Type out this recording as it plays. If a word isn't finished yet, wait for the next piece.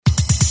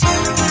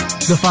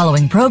The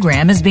following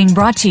program is being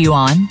brought to you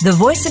on the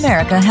Voice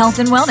America Health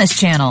and Wellness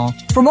channel.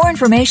 For more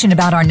information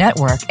about our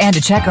network and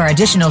to check our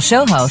additional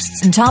show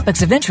hosts and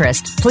topics of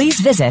interest, please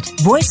visit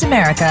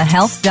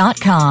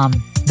voiceamericahealth.com.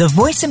 The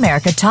Voice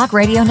America Talk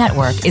Radio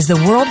Network is the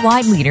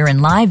worldwide leader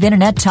in live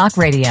Internet talk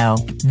radio.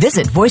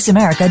 Visit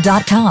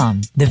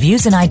voiceamerica.com. The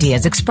views and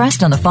ideas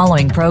expressed on the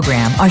following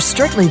program are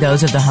strictly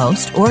those of the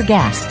host or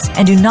guests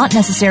and do not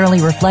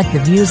necessarily reflect the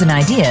views and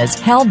ideas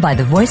held by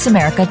the Voice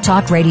America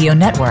Talk Radio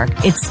Network,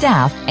 its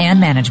staff, and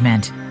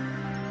management.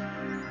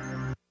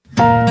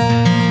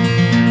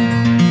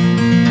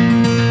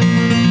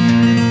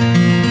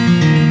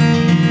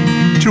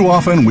 Too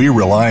often, we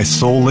rely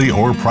solely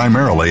or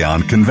primarily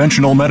on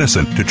conventional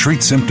medicine to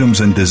treat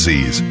symptoms and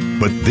disease.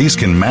 But these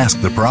can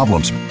mask the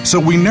problems, so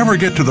we never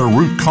get to the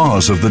root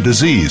cause of the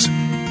disease.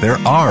 There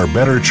are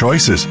better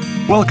choices.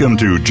 Welcome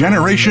to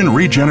Generation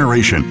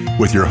Regeneration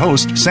with your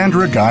host,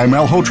 Sandra Guy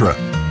Malhotra.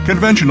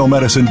 Conventional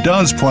medicine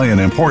does play an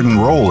important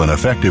role in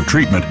effective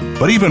treatment,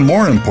 but even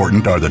more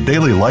important are the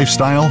daily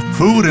lifestyle,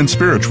 food, and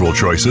spiritual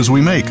choices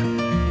we make.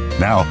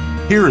 Now,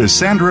 here is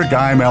Sandra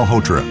Guy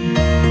Malhotra.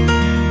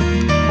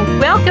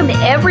 Welcome,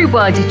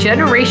 everyone, to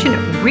Generation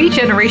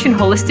Regeneration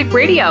Holistic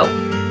Radio,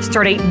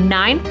 Stardate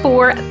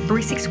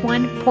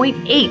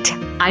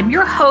 94361.8. I'm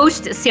your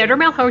host, Sandra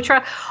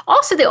Malhotra,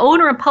 also the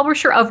owner and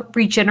publisher of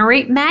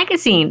Regenerate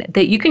Magazine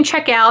that you can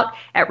check out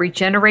at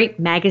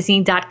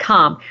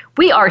regeneratemagazine.com.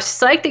 We are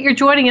psyched that you're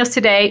joining us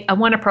today. I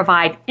want to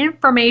provide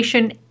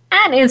information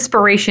and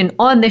inspiration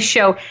on this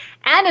show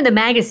and in the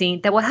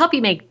magazine that will help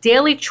you make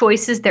daily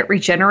choices that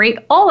regenerate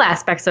all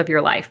aspects of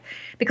your life.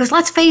 Because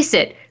let's face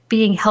it,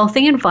 being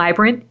healthy and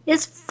vibrant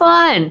is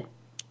fun.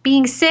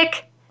 Being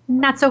sick,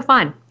 not so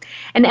fun.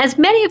 And as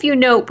many of you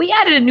know, we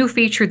added a new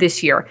feature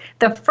this year.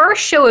 The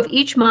first show of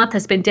each month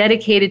has been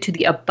dedicated to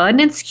the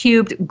Abundance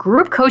Cubed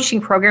group coaching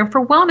program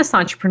for wellness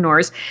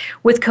entrepreneurs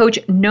with Coach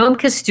Noam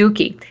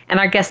Kostuki. And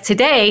our guest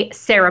today,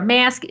 Sarah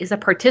Mask, is a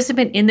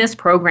participant in this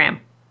program.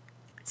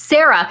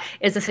 Sarah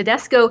is a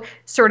CIDESCO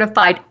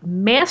Certified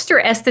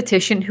Master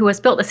Esthetician who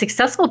has built a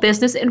successful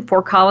business in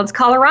Fort Collins,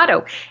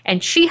 Colorado.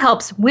 And she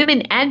helps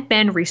women and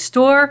men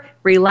restore,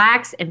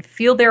 relax, and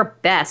feel their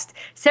best.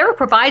 Sarah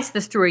provides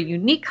this through a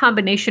unique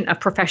combination of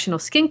professional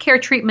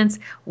skincare treatments,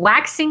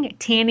 waxing,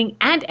 tanning,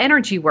 and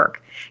energy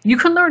work. You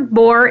can learn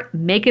more,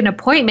 make an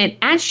appointment,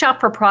 and shop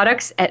for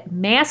products at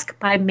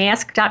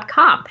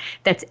maskbymask.com.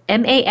 That's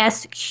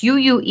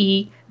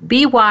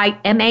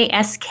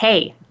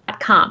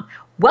MASQUEBYMASK.com.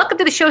 Welcome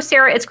to the show,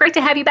 Sarah. It's great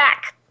to have you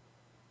back.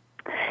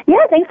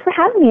 Yeah, thanks for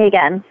having me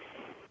again.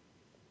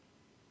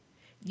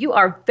 You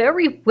are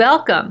very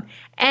welcome.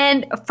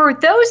 And for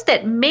those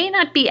that may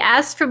not be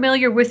as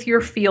familiar with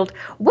your field,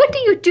 what do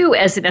you do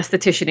as an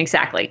esthetician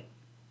exactly?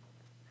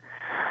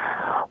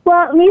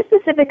 Well, me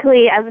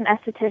specifically as an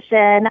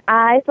esthetician,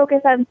 I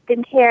focus on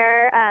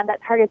skincare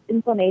that targets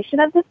inflammation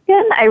of the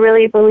skin. I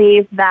really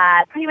believe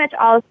that pretty much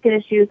all skin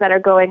issues that are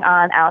going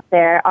on out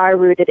there are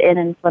rooted in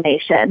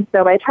inflammation.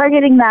 So by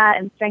targeting that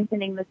and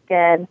strengthening the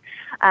skin,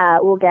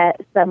 we'll get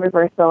some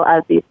reversal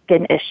of these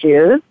skin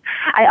issues.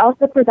 I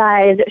also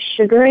provide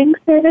sugaring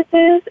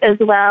services as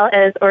well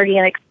as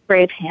organic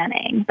spray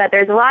tanning. But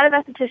there's a lot of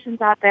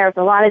estheticians out there with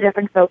a lot of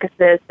different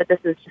focuses, but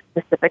this is just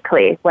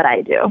specifically what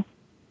I do.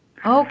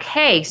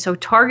 Okay, so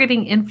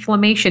targeting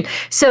inflammation.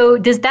 So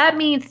does that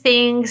mean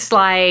things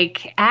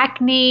like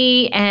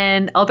acne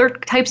and other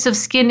types of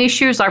skin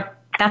issues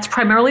that's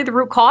primarily the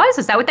root cause?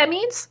 Is that what that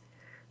means?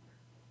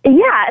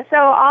 Yeah, so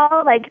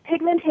all like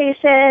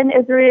pigmentation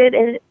is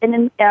rooted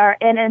in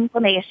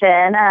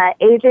inflammation.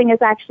 Aging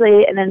is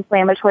actually an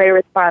inflammatory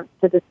response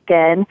to the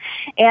skin,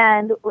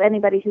 and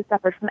anybody who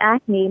suffers from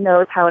acne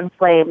knows how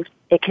inflamed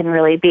it can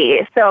really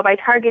be. So by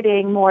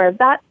targeting more of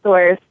that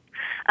source,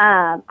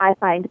 I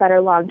find better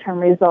long-term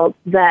results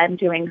than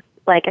doing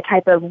like a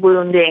type of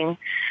wounding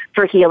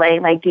for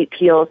healing, like deep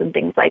peels and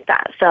things like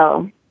that.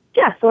 So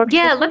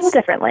let's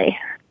differently.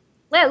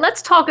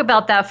 Let's talk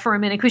about that for a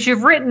minute, because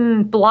you've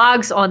written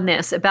blogs on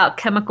this about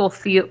chemical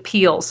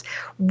peels.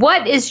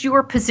 What is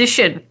your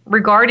position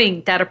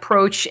regarding that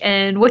approach,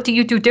 and what do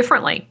you do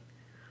differently?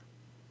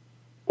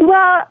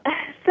 Well,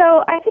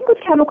 so I think with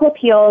chemical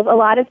peels, a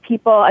lot of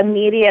people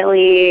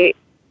immediately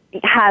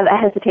have a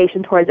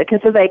hesitation towards it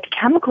because they're like,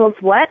 chemicals,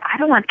 what? I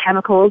don't want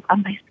chemicals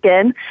on my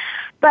skin.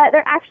 But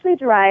they're actually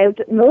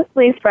derived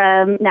mostly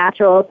from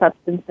natural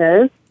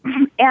substances.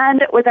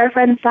 And with our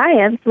friend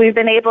science, we've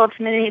been able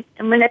to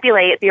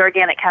manipulate the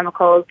organic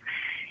chemicals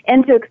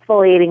into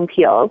exfoliating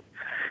peels.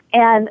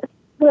 And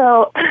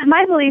so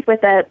my belief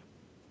with it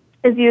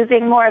is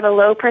using more of a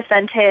low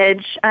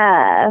percentage,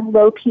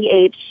 low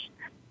pH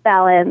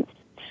balanced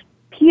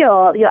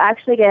peel, you'll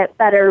actually get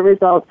better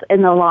results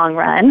in the long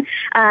run.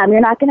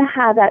 You're not going to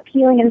have that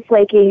peeling and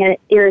flaking and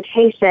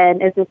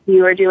irritation as if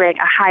you were doing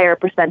a higher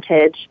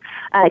percentage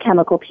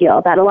chemical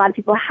peel that a lot of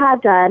people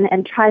have done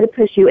and try to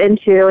push you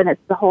into, and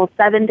it's the whole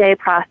 7-day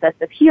process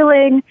of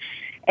healing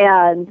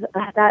and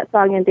that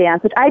song and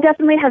dance, which I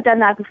definitely have done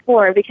that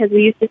before because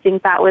we used to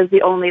think that was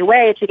the only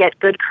way to get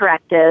good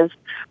corrective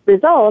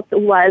results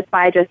was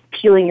by just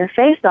peeling your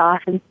face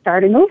off and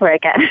starting over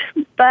again.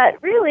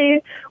 But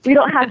really, we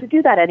don't have to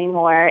do that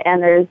anymore,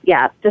 and there's,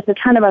 just a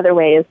ton of other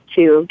ways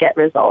to get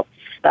results.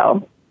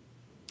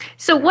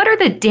 So what are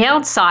the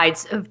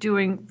downsides of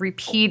doing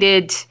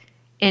repeated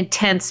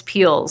intense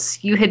peels?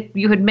 You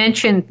had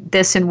mentioned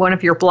this in one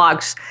of your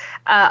blogs.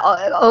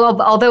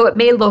 Although it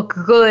may look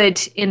good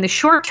in the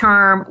short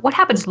term, what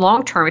happens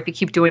long term if you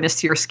keep doing this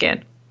to your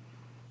skin?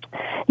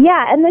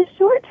 Yeah, in the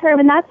short term,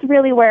 and that's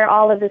really where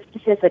all of the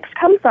statistics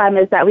come from,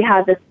 is that we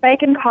have this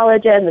spike in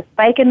collagen, the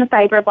spike in the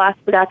fibroblast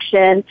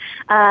production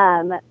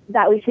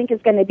that we think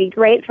is going to be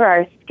great for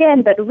our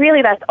skin, but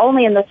really that's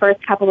only in the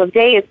first couple of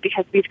days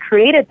because we've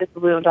created this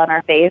wound on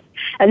our face,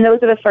 and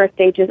those are the first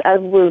stages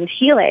of wound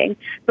healing.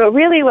 But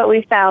really what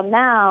we found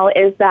now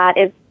is that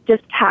it's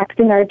just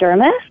taxing our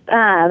dermis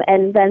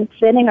and then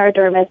thinning our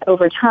dermis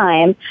over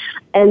time.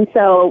 And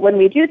so when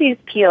we do these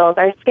peels,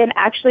 our skin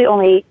actually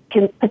only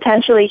can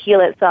potentially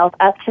heal itself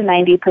up to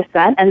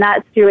 90%, and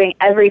that's doing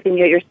everything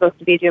that you're supposed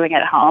to be doing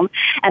at home.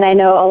 And I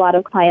know a lot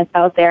of clients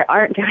out there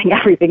aren't doing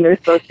everything they're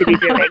supposed to be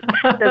doing,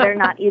 so they're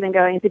not even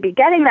going to be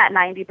getting that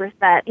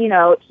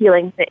 90%,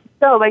 healing thing.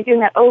 So by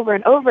doing that over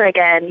and over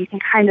again, you can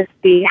kind of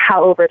see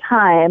how over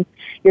time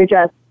you're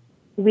just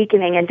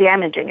weakening and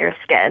damaging your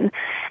skin.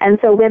 And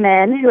so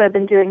women who have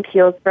been doing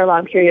peels for a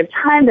long period of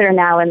time that are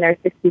now in their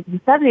 60s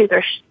and 70s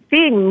are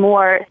seeing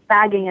more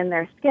sagging in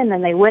their skin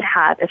than they would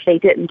have if they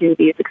didn't do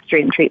these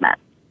extreme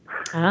treatments.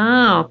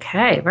 Oh,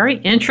 okay. Very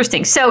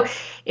interesting. So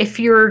if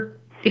you're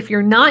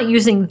not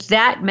using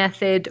that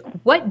method,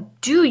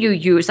 what do you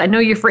use? I know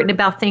you've written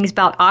about things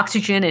about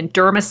oxygen and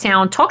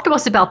dermasound. Talk to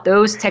us about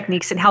those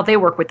techniques and how they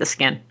work with the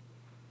skin.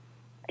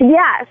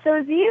 Yeah,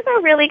 so these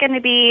are really going to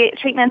be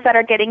treatments that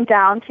are getting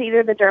down to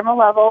either the dermal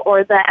level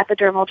or the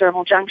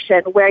epidermal-dermal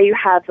junction where you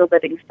have the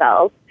living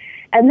cells.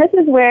 And this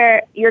is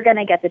where you're going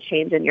to get the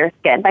change in your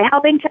skin. By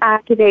helping to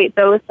activate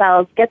those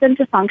cells, get them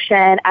to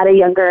function at a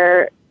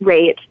younger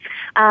rate,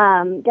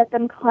 get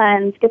them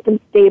cleansed, get them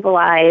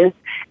stabilized,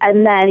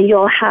 and then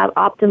you'll have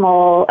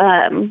optimal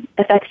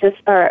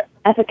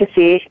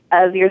efficacy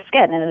of your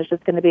skin, and it's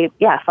just going to be,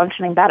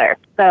 functioning better.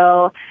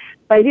 So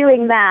by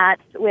doing that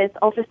with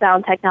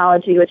ultrasound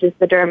technology, which is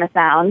the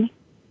dermasound,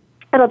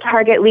 it'll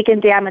target weak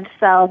and damaged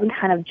cells and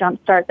kind of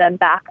jumpstart them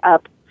back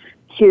up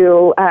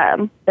to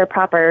their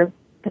proper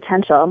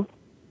potential.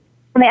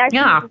 And they actually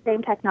use the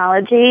same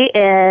technology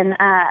in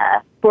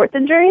sports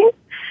injuries.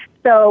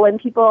 So when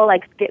people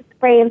get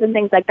sprains and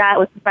things like that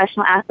with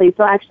professional athletes,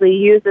 they'll actually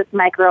use this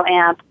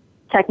microamp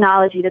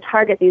technology to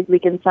target these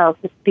weakened cells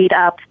to speed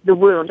up the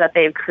wound that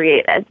they've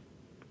created.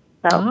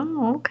 So.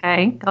 Oh,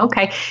 okay.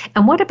 Okay.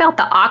 And what about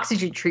the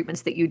oxygen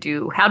treatments that you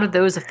do? How do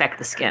those affect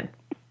the skin?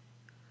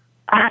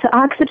 The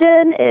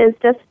oxygen is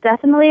just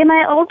definitely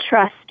my old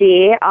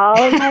trusty.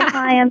 All of my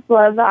clients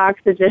love the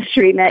oxygen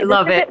treatment. I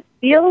love it. It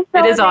feels so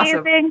it is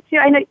amazing awesome. too.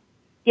 I know.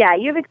 Yeah,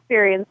 you've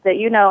experienced it.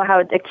 You know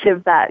how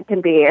addictive that can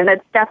be, and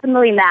it's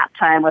definitely nap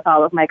time with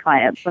all of my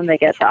clients when they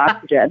get the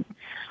oxygen.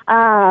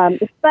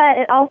 But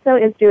it also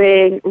is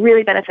doing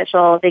really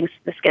beneficial things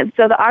to the skin.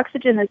 So the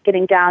oxygen is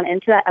getting down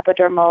into that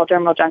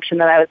epidermal-dermal junction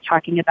that I was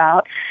talking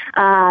about,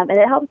 and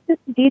it helps to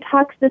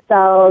detox the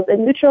cells, it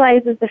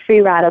neutralizes the free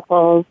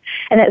radicals,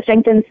 and it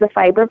strengthens the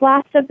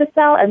fibroblasts of the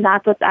cell, and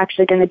that's what's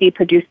actually going to be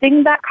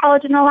producing that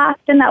collagen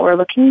elastin that we're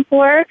looking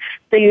for.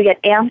 So you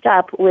get amped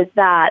up with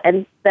that,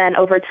 and then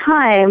over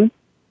time,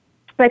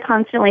 by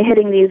constantly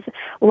hitting these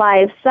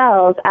live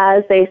cells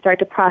as they start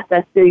to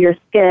process through your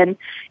skin,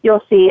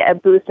 you'll see a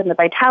boost in the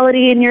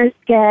vitality in your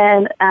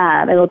skin.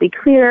 It'll be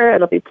clearer,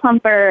 it'll be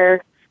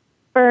plumper,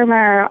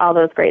 firmer, all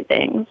those great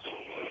things.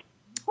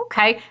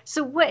 Okay,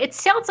 so it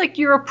sounds like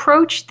your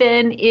approach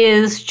then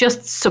is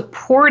just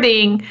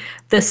supporting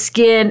the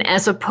skin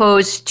as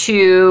opposed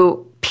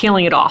to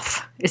peeling it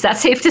off. Is that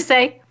safe to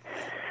say?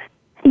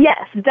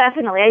 Yes,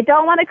 definitely. I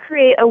don't want to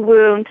create a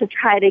wound to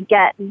try to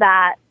get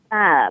that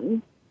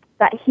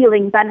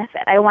healing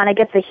benefit. I want to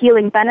get the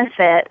healing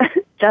benefit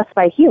just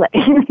by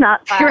healing,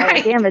 not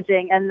by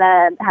damaging and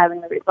then having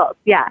the results.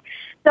 Yeah.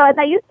 So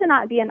that used to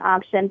not be an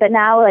option, but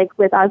now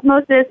with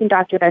osmosis and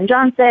Dr. Ben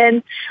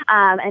Johnson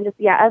and just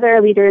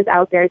other leaders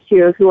out there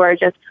too who are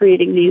just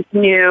creating these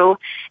new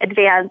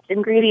advanced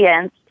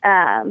ingredients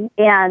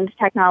and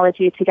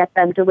technology to get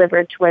them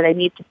delivered to where they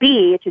need to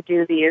be to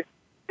do these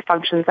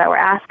functions that we're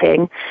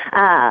asking.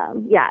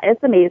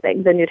 It's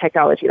amazing, the new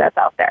technology that's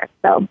out there.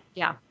 So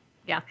yeah.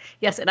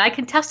 Yes, and I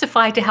can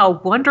testify to how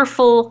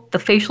wonderful the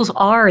facials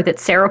are that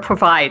Sarah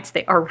provides.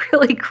 They are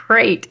really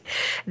great.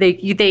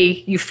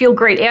 You feel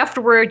great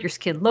afterward. Your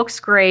skin looks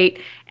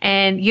great,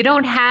 and you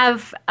don't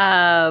have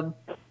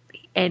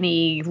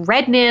any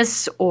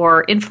redness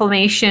or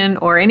inflammation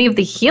or any of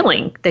the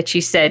healing that she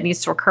said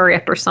needs to occur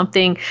after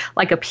something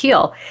like a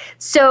peel.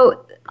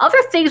 So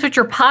other things which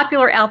are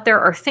popular out there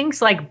are things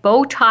like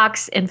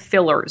Botox and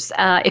fillers.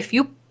 If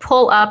you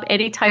pull up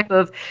any type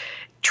of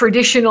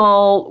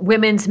traditional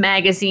women's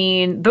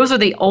magazine, those are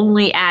the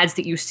only ads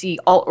that you see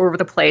all over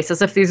the place,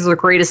 as if these are the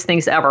greatest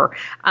things ever.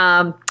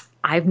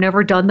 I've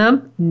never done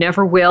them,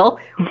 never will.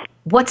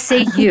 What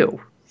say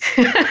you?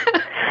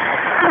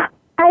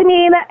 I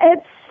mean,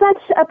 it's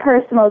such a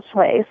personal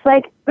choice.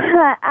 Like,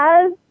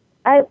 as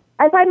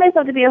I find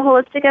myself to be a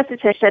holistic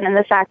esthetician in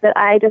the fact that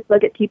I just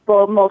look at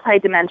people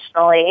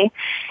multidimensionally.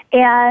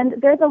 And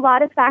there's a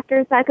lot of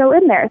factors that go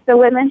in there. So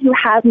women who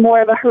have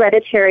more of a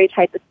hereditary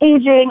type of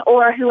aging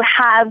or who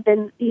have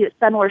been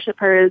sun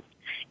worshipers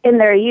in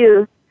their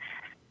youth,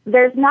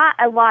 there's not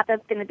a lot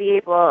that's going to be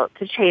able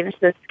to change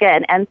the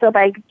skin. And so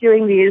by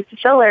doing these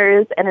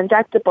fillers and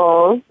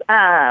injectables,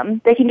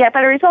 they can get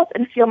better results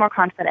and feel more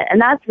confident. And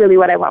that's really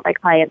what I want my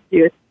clients to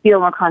do, is feel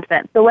more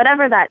confident. So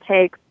whatever that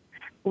takes,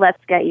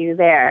 let's get you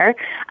there.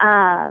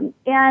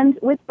 And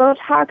with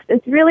Botox,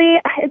 it's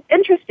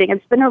interesting.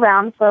 It's been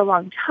around for a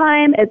long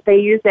time. They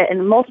use it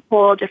in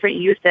multiple different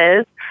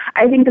uses.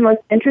 I think the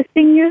most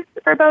interesting use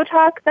for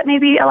Botox that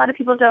maybe a lot of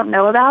people don't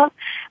know about,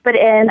 but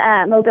in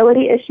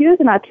mobility issues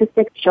in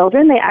autistic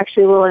children, they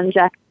actually will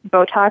inject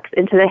Botox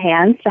into the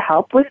hands to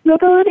help with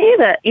mobility.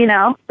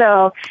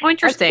 So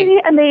interesting. It's pretty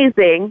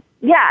amazing.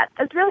 Yeah,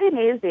 it's really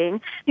amazing.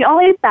 The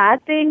only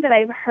bad thing that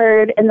I've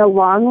heard in the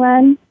long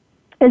run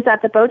is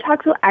that the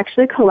Botox will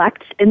actually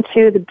collect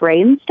into the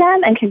brainstem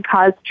and can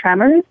cause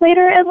tremors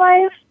later in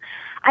life.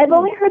 I've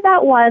only heard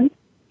that once,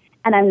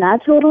 and I'm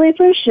not totally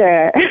for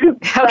sure.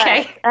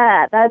 Okay.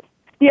 But, that's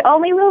the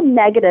only real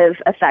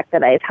negative effect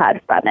that I've had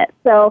from it.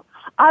 So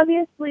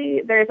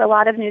obviously, there's a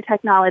lot of new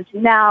technology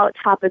now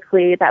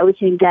topically that we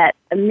can get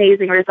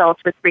amazing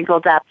results with wrinkle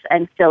depth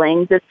and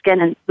filling the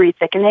skin and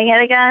re-thickening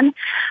it again.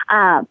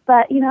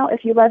 But,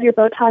 if you love your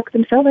Botox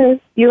and fillers,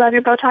 you love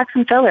your Botox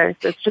and fillers.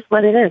 It's just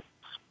what it is.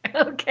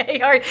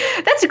 Okay, all right.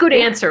 That's a good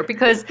answer,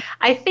 because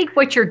I think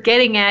what you're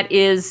getting at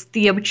is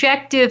the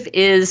objective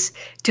is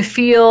to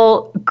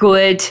feel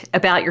good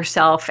about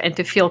yourself and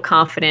to feel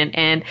confident.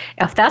 And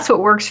if that's what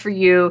works for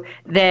you,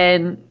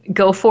 then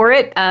go for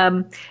it.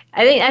 I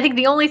think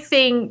the only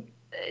thing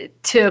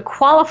to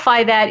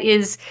qualify that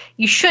is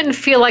you shouldn't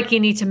feel like you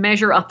need to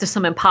measure up to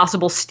some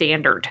impossible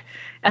standard,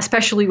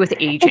 especially with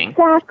aging.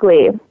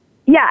 Exactly.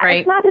 Yeah, right.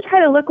 It's not to try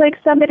to look like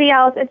somebody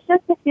else. It's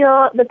just to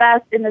feel the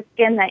best in the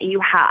skin that you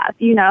have,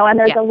 and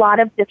there's a lot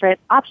of different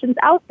options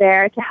out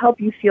there to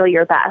help you feel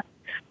your best.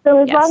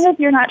 So as long as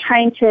you're not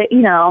trying to,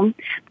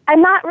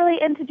 I'm not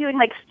really into doing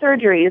like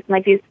surgeries and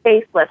like these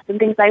facelifts and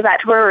things like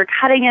that where we're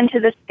cutting into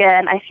the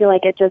skin. I feel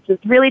like it just is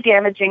really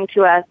damaging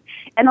to us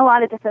in a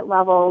lot of different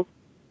levels,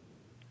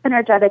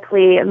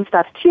 energetically and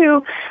stuff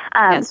too.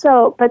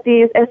 But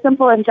these a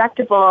simple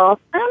injectable,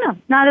 I don't know,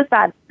 not as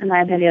bad in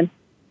my opinion.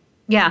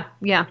 Yeah.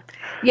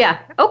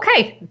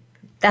 Okay.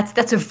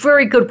 That's a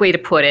very good way to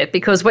put it,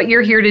 because what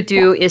you're here to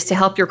do is to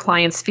help your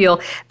clients feel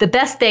the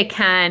best they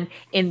can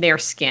in their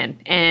skin.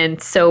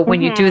 And so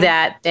when you do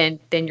that, then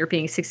you're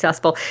being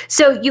successful.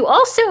 So you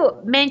also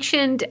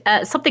mentioned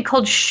something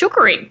called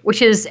sugaring,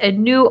 which is a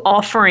new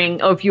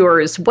offering of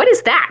yours. What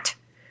is that?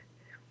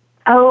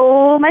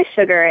 Oh, my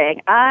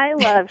sugaring. I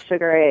love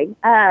sugaring.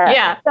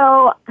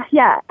 So,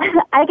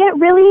 I get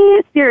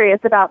really serious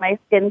about my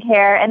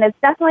skincare, and it's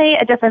definitely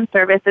a different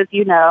service, as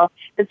you know.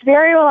 It's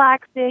very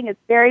relaxing.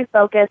 It's very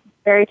focused.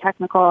 It's very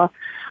technical.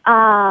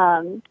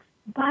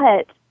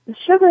 But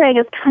sugaring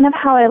is kind of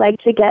how I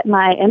like to get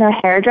my inner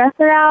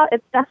hairdresser out.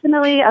 It's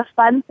definitely a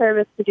fun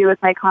service to do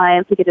with my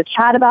clients. We get to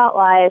chat about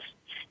life.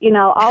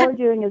 All we're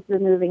doing is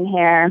removing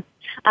hair.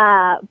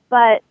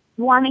 But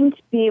wanting to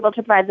be able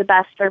to provide the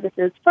best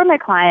services for my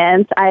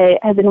clients, I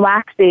have been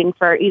waxing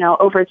for,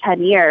 over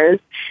 10 years,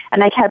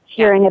 and I kept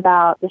hearing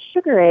about the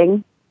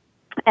sugaring,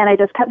 and I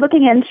just kept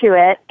looking into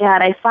it,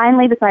 and I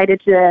finally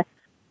decided to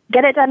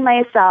get it done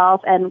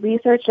myself and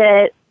research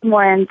it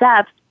more in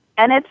depth,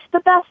 and it's the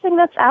best thing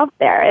that's out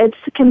there. It's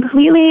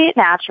completely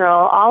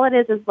natural. All it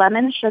is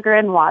lemon, sugar,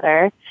 and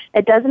water.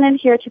 It doesn't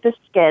adhere to the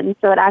skin,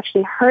 so it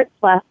actually hurts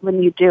less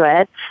when you do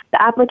it.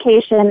 The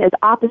application is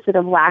opposite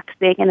of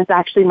waxing, and it's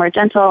actually more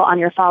gentle on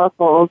your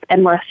follicles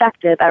and more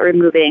effective at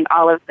removing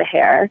all of the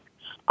hair.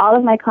 All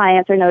of my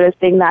clients are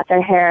noticing that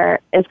their hair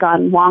has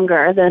gone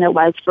longer than it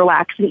was for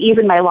waxing,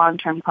 even my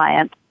long-term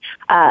clients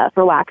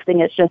for waxing.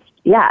 It's just,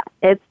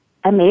 it's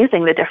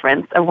amazing the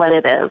difference of what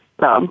it is.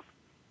 So.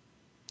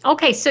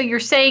 Okay, so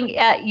you're saying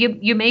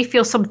you may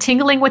feel some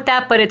tingling with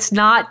that, but it's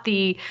not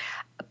the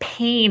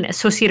pain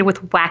associated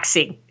with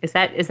waxing. Is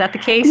that the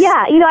case?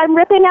 Yeah, I'm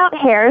ripping out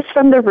hairs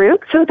from the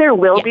root, so there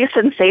will be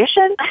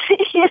sensation.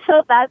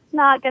 So that's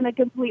not going to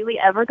completely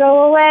ever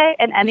go away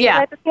in any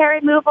type of hair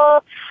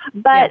removal.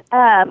 But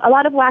a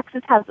lot of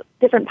waxes have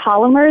different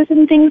polymers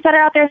and things that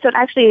are out there, so it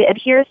actually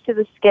adheres to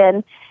the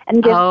skin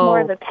and gives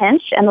more of a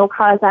pinch, and will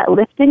cause that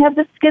lifting of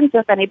the skin. So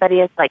if anybody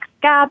is like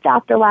scabbed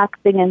after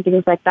waxing and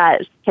things like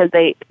that, it's because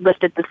they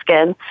lifted the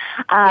skin,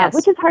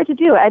 which is hard to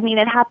do. I mean,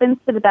 it happens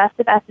to the best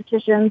of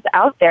estheticians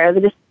out there.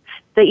 They're just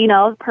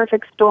the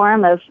perfect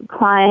storm of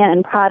client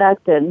and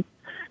product and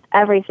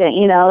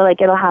everything.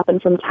 Like it'll happen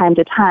from time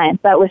to time.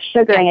 But with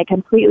sugaring, it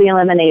completely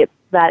eliminates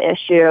that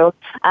issue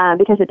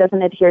because it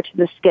doesn't adhere to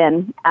the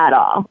skin at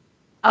all.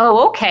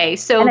 Oh, okay.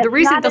 So the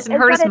reason it doesn't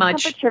hurt as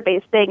much. The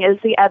temperature-based thing is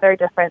the other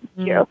difference,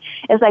 too.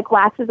 It's like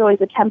wax is always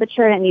a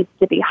temperature, and it needs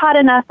to be hot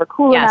enough or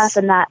cool enough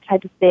and that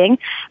type of thing.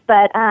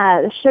 But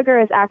the sugar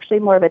is actually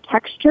more of a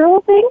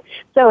textural thing,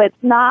 so it's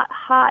not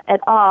hot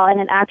at all, and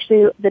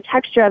the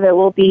texture of it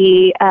will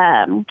be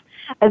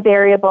a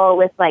variable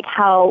with like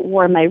how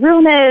warm my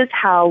room is,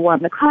 how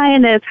warm the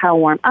client is, how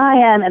warm I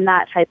am, and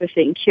that type of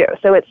thing, too.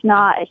 So it's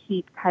not a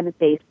heat kind of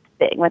based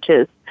thing, which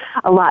is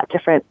a lot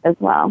different as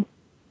well.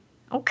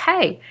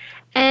 Okay.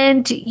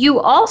 And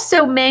you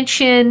also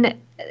mention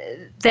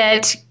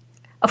that,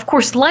 of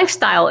course,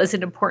 lifestyle is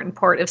an important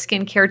part of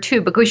skincare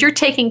too, because you're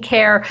taking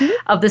care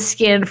of the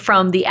skin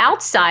from the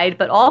outside,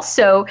 but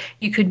also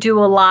you could do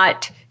a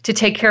lot to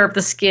take care of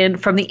the skin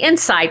from the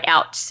inside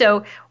out.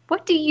 So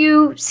what do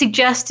you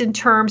suggest in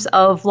terms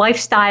of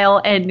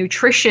lifestyle and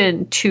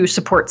nutrition to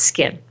support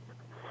skin?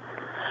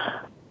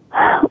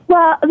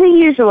 Well, the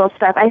usual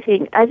stuff. I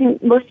think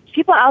most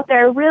people out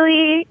there are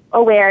really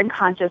aware and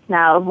conscious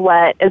now of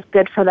what is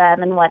good for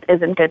them and what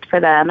isn't good for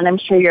them, and I'm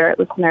sure your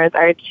listeners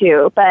are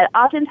too. But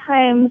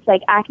oftentimes,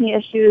 like acne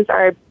issues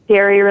are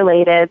dairy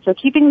related, so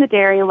keeping the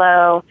dairy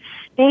low,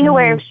 being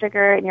aware of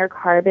sugar in your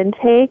carb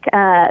intake,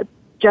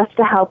 just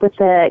to help with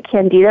the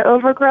candida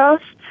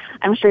overgrowth.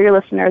 I'm sure your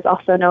listeners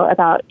also know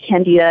about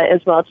candida as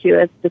well, too.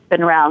 It's just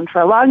been around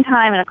for a long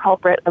time and a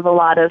culprit of a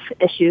lot of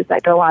issues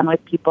that go on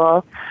with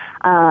people.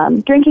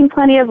 Drinking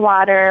plenty of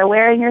water,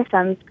 wearing your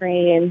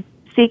sunscreen,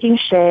 seeking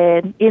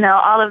shade,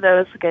 all of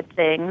those good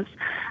things.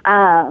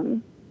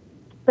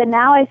 But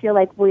now I feel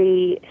like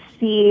we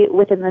see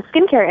within the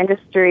skincare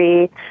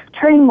industry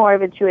turning more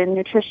into a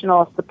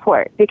nutritional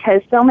support,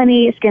 because so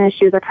many skin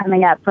issues are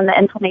coming up from the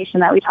inflammation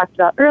that we talked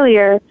about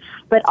earlier,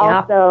 but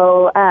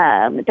also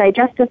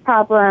digestive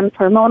problems,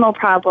 hormonal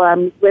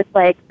problems with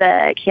like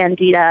the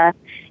candida,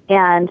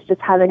 and just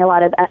having a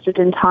lot of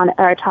estrogen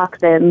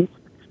toxins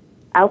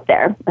out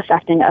there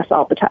affecting us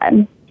all the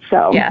time.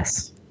 So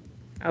yes.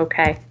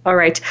 Okay. All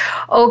right.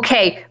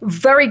 Okay.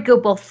 Very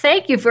good. Well,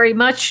 thank you very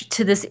much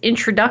to this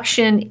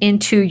introduction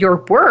into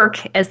your work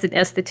as an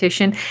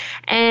esthetician.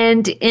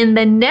 And in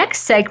the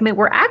next segment,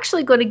 we're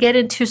actually going to get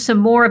into some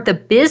more of the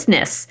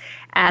business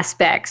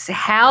aspects,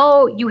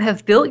 how you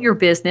have built your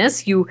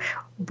business. You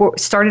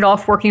started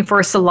off working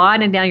for a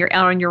salon and now you're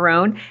out on your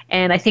own.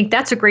 And I think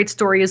that's a great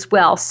story as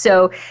well.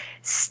 So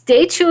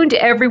stay tuned,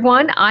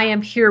 everyone. I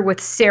am here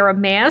with Sarah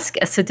Mask,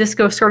 a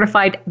CIDESCO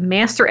Certified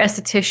Master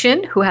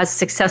Esthetician who has a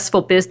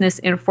successful business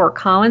in Fort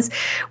Collins.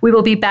 We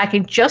will be back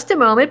in just a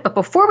moment, but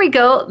before we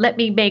go, let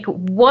me make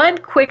one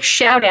quick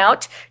shout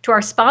out to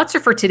our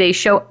sponsor for today's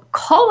show,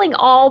 calling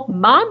all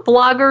mom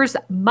bloggers,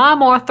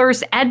 mom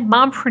authors, and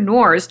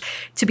mompreneurs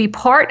to be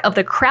part of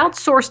the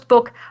crowdsourced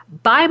book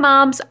by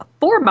Moms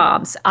for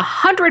Moms.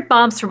 100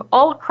 moms from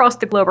all across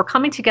the globe are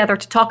coming together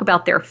to talk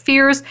about their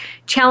fears,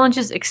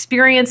 challenges,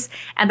 experience,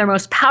 and their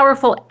most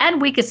powerful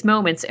and weakest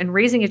moments in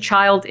raising a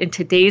child in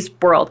today's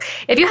world.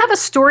 If you have a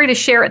story to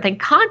share, then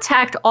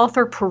contact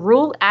author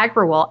Parul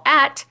Agrawal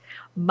at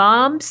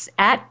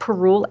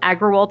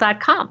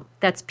moms@parulagrawal.com.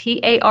 That's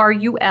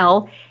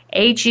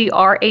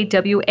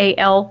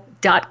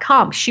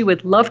PARULAGRAWAL.com. She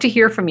would love to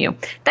hear from you.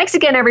 Thanks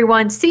again,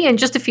 everyone. See you in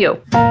just a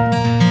few.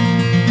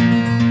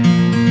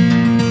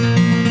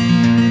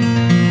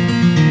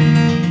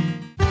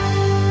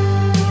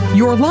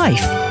 Your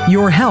life,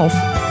 your health,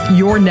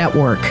 your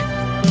network.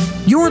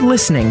 You're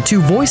listening to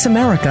Voice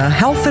America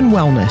Health and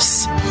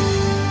Wellness.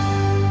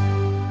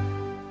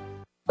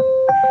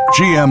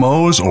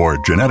 GMOs, or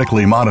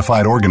genetically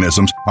modified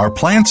organisms, are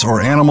plants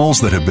or animals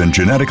that have been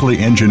genetically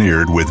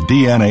engineered with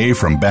DNA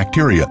from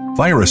bacteria,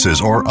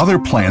 viruses, or other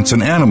plants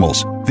and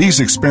animals. These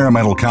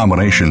experimental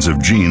combinations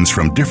of genes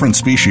from different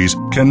species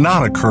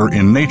cannot occur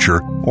in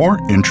nature or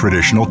in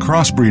traditional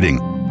crossbreeding.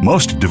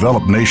 Most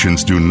developed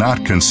nations do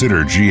not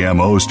consider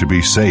GMOs to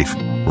be safe.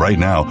 Right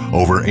now,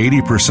 over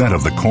 80%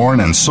 of the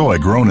corn and soy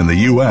grown in the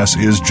U.S.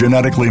 is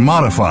genetically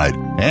modified,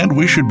 and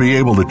we should be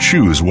able to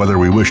choose whether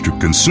we wish to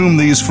consume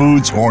these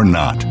foods or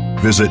not.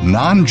 Visit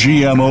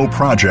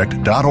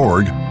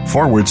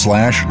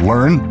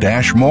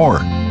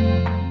nongmoproject.org/learn-more.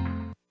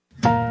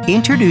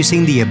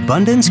 Introducing the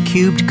Abundance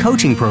Cubed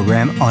coaching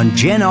program on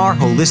Gen R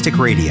Holistic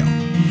Radio.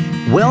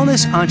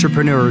 Wellness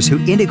entrepreneurs who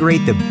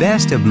integrate the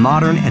best of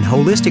modern and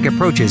holistic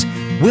approaches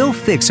will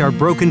fix our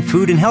broken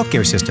food and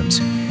healthcare systems.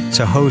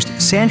 So host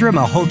Sandra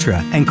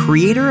Malhotra and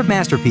creator of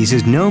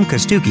masterpieces Noam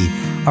Kostuki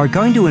are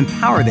going to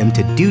empower them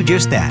to do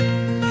just that.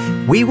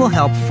 We will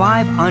help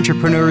 5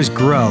 entrepreneurs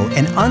grow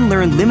and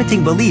unlearn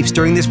limiting beliefs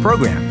during this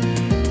program.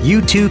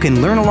 You too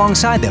can learn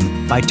alongside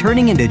them by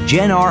turning into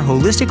Gen R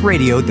Holistic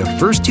Radio the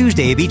first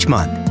Tuesday of each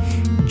month.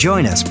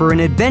 Join us for an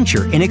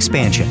adventure in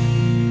expansion.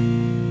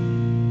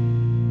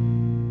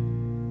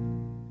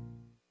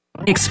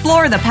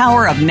 Explore the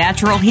power of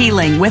natural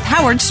healing with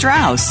Howard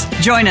Strauss.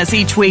 Join us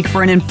each week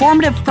for an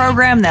informative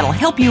program that'll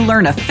help you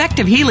learn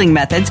effective healing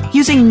methods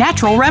using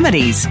natural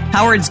remedies.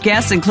 Howard's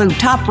guests include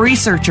top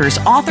researchers,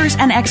 authors,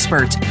 and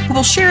experts who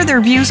will share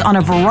their views on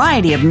a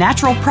variety of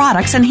natural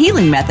products and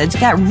healing methods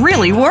that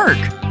really work.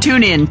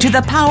 Tune in to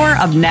The Power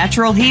of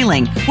Natural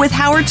Healing with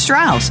Howard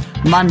Strauss,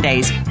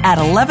 Mondays at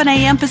 11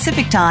 a.m.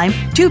 Pacific Time,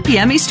 2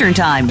 p.m. Eastern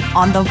Time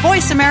on the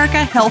Voice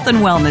America Health and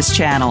Wellness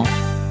Channel.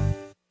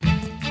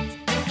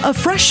 A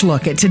fresh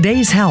look at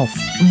today's health.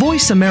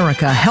 Voice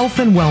America Health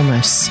and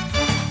Wellness.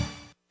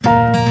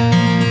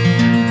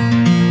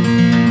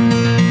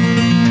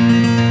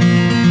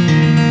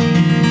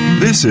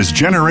 This is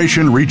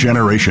Generation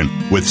Regeneration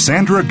with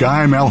Sandra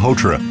Guy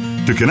Malhotra.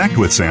 To connect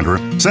with Sandra,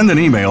 send an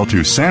email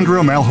to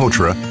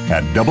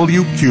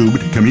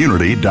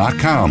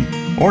sandramalhotra@wcubedcommunity.com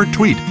or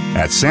tweet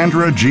at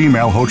Sandra G.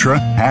 Malhotra,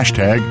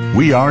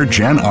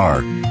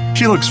 #WeAreGenR.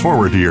 She looks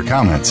forward to your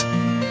comments.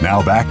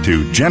 Now back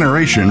to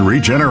Generation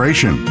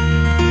Regeneration.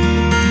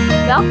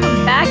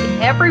 Welcome back,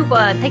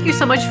 everyone. Thank you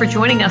so much for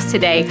joining us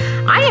today.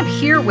 I am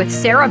here with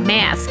Sarah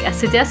Mask, a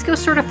CIDESCO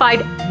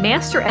Certified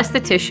Master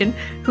Esthetician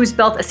who's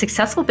built a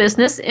successful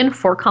business in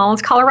Fort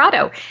Collins,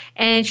 Colorado.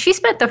 And she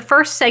spent the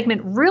first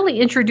segment really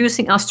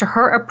introducing us to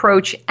her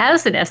approach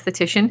as an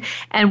esthetician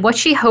and what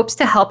she hopes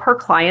to help her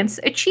clients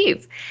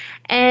achieve.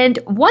 And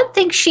one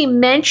thing she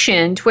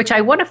mentioned, which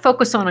I want to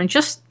focus on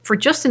just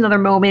another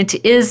moment,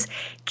 is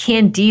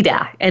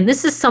Candida. And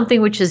this is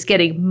something which is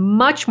getting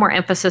much more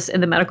emphasis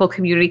in the medical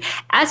community,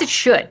 as it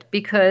should,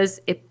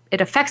 because it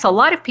affects a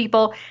lot of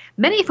people,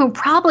 many of whom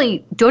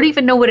probably don't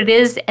even know what it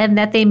is and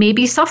that they may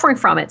be suffering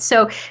from it.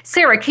 So,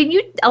 Sarah, can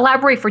you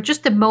elaborate for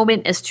just a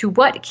moment as to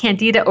what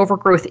Candida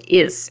overgrowth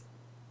is?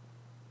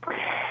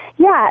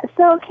 Yeah,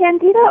 so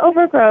Candida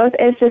overgrowth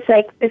is just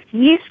like this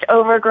yeast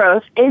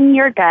overgrowth in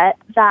your gut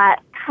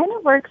that kind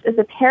of works as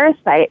a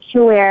parasite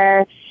to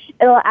where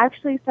it'll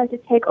actually start to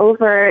take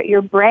over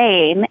your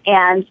brain,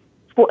 and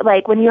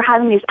like when you're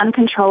having these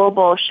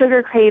uncontrollable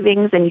sugar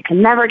cravings and you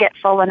can never get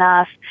full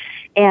enough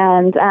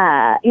and,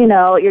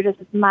 you're just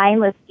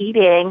mindless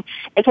eating,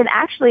 it can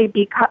actually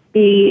be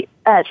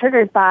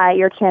triggered by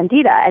your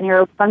Candida, and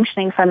you're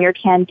functioning from your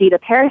Candida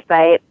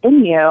parasite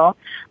in you.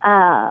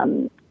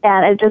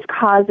 And it just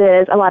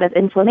causes a lot of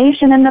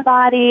inflammation in the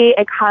body.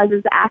 It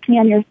causes acne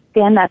on your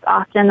skin that's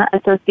often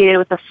associated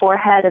with the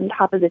forehead and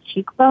top of the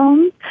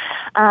cheekbones.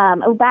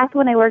 Back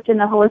when I worked in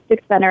the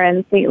Holistic Center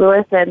in St.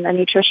 Louis and the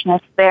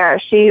nutritionist there,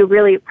 she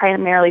really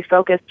primarily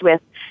focused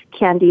with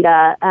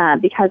Candida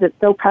because it's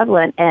so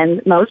prevalent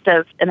in most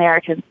of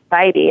American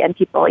society. And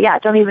people,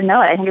 don't even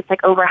know it. I think it's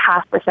like over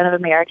 0.5% of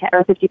American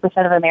or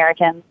 50% of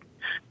Americans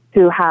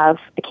who have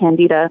a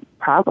Candida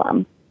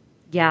problem.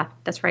 Yeah,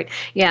 that's right.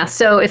 Yeah,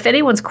 so if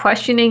anyone's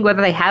questioning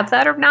whether they have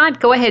that or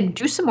not, go ahead and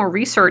do some more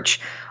research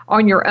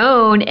on your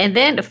own and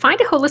then find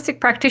a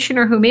holistic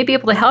practitioner who may be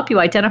able to help you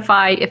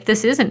identify if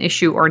this is an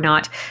issue or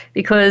not.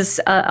 Because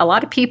a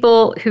lot of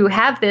people who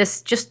have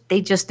this, they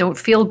just don't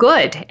feel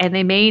good and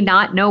they may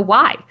not know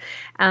why.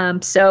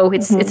 So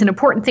it's an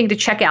important thing to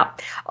check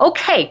out.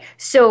 Okay,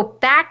 so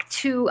back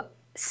to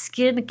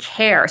skin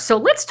care. So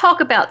let's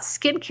talk about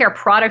skincare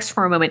products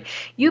for a moment.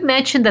 You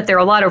mentioned that there are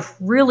a lot of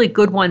really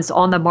good ones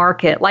on the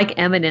market, like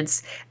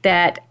Eminence,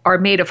 that are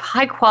made of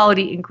high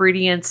quality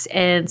ingredients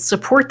and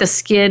support the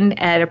skin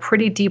at a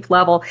pretty deep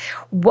level.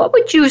 What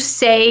would you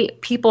say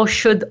people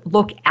should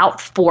look out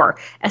for,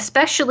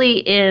 especially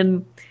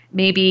in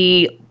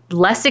maybe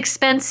less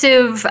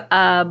expensive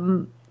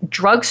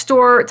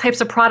drugstore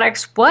types of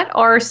products? What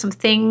are some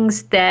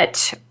things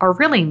that are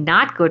really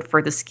not good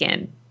for the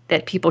skin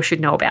that people should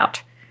know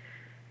about?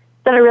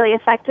 That are really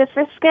effective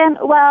for skin?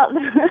 Well,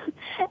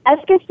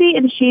 efficacy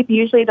and cheap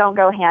usually don't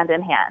go hand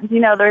in hand.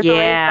 There's always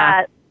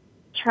that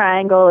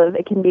triangle of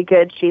it can be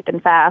good, cheap, and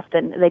fast,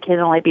 and they can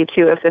only be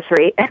two of the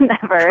three and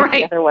never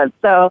the other one.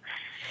 So,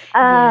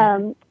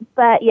 so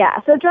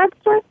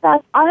drugstore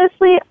stuff,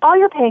 honestly, all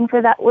you're paying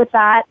for with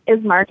that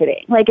is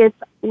marketing. Like, it's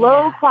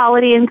low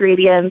quality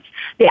ingredients.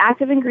 The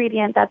active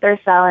ingredient that they're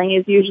selling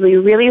is usually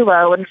really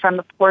low and from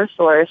a poor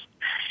source.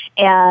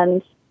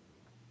 And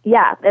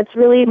it's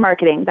really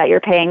marketing that you're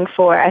paying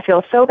for. I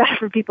feel so bad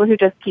for people who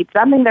just keep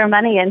dumping their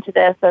money into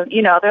this. So,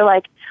 they're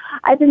like,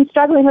 I've been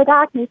struggling with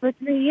acne for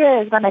 3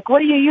 years. And I'm like,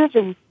 what are you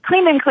using?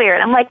 Clean and Clear.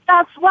 And I'm like,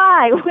 that's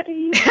why. What are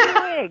you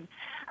doing?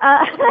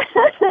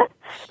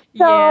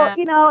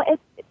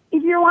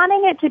 If you're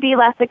wanting it to be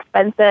less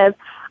expensive,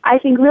 I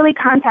think really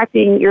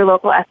contacting your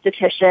local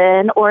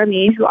esthetician or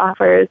me who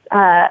offers,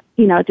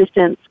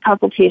 distance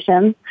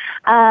consultations,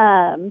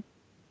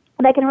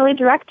 that can really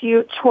direct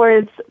you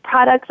towards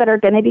products that are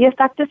going to be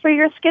effective for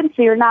your skin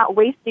so you're not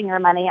wasting your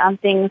money on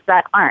things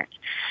that aren't.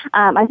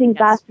 I think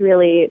that's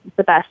really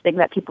the best thing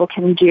that people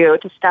can do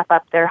to step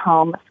up their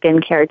home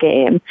skincare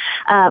game.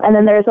 And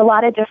then there's a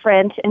lot of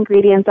different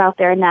ingredients out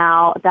there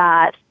now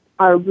that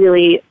are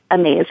really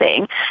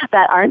amazing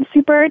that aren't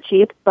super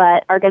cheap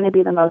but are going to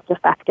be the most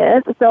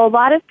effective. So a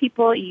lot of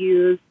people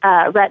use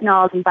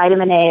retinols and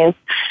vitamin A's,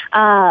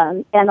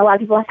 and a lot of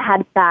people have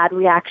had bad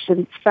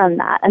reactions from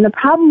that. And the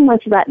problem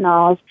with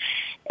retinols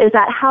is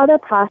that how they're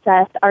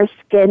processed, our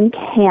skin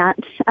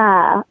can't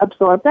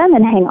absorb them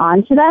and hang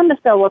on to them.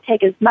 So we'll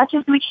take as much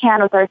as we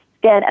can with our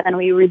skin, and then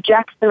we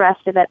reject the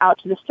rest of it out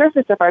to the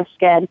surface of our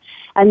skin.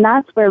 And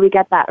that's where we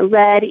get that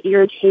red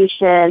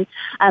irritation,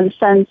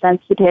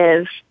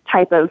 sun-sensitive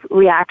type of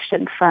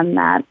reaction from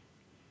that.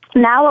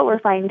 Now what we're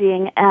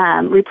finding,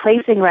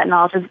 replacing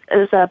retinols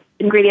is an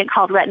ingredient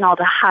called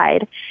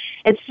retinaldehyde.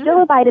 It's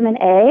still a vitamin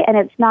A, and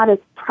it's not as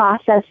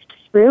processed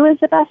through is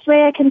the best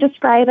way I can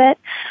describe it.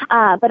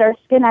 But our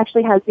skin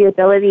actually has the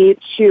ability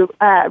to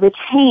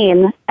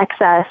retain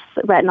excess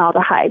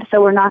retinaldehyde.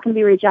 So we're not going to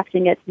be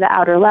rejecting it to the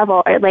outer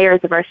level or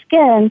layers of our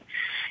skin,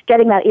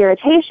 getting that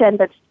irritation,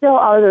 but still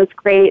all of those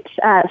great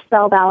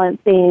cell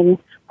balancing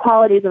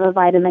qualities of a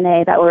vitamin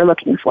A that we're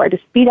looking for to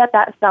speed up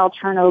that cell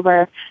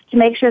turnover, to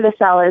make sure the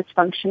cell is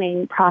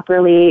functioning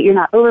properly. You're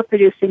not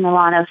overproducing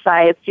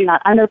melanocytes. You're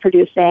not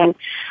underproducing.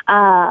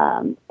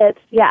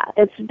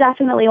 It's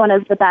definitely one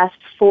of the best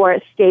for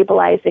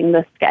stabilizing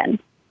the skin.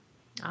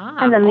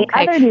 And then the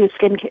other new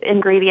skin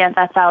ingredient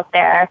that's out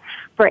there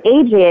for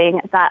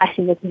aging that I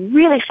think is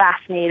really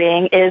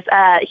fascinating is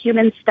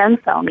human stem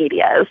cell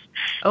medias.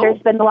 There's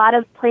been a lot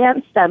of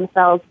plant stem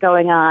cells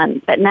going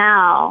on, but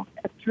now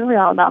it's really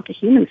all about the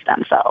human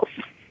stem cells.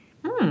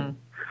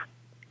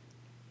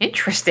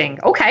 Interesting.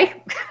 Okay.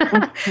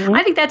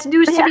 I think that's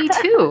news to me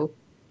too.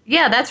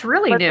 Yeah, that's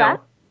really new.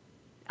 That?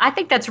 I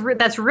think that's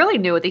really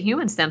new with the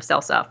human stem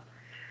cell stuff.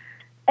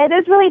 It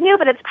is really new,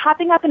 but it's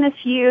popping up in a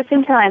few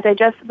think tanks. I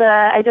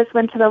just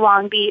went to the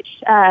Long Beach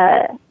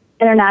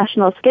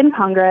International Skin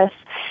Congress,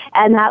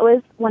 and that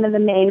was one of the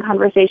main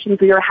conversations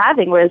we were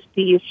having was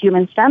these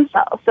human stem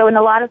cells. So in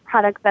a lot of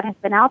products that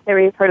have been out there,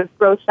 we've heard of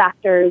growth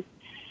factors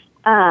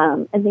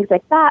and things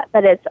like that,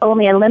 but it's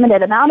only a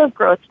limited amount of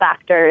growth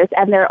factors,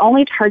 and they're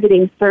only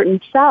targeting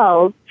certain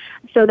cells.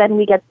 So then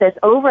we get this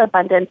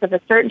overabundance of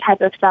a certain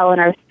type of cell in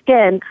our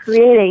skin,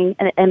 creating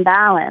an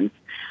imbalance.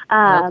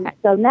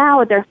 So now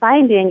what they're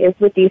finding is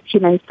with these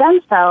human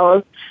stem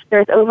cells,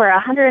 there's over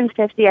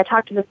 150. I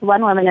talked to this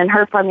one woman in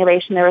her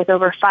formulation. There was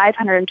over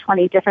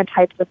 520 different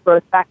types of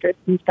growth factors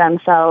in stem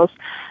cells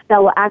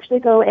that will actually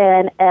go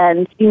in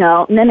and,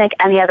 mimic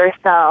any other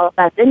cell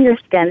that's in your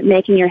skin,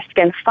 making your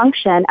skin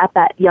function at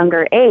that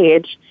younger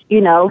age.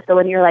 So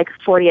when you're like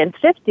 40 and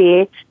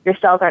 50, your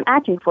cells aren't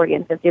acting 40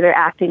 and 50. They're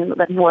acting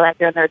more like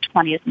they're in their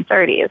 20s and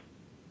 30s.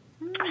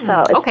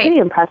 So it's pretty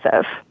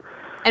impressive.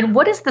 And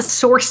what is the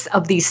source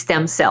of these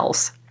stem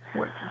cells?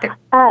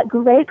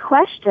 Great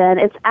question.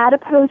 It's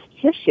adipose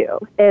tissue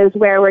is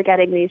where we're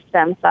getting these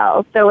stem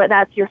cells. So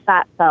that's your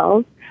fat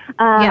cells.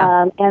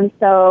 And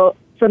so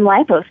from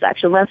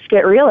liposuction, let's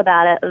get real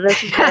about it.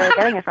 This is where we're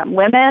getting it from.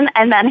 Women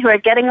and men who are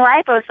getting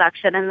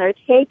liposuction, and they're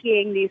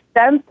taking these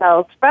stem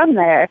cells from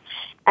there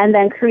and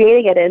then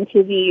creating it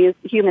into these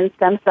human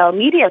stem cell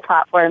media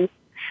platforms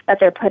that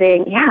they're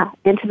putting,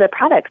 into the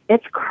products.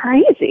 It's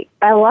crazy.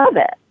 I love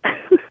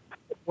it.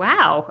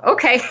 Wow.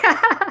 Okay.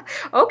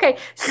 Okay.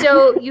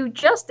 So you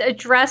just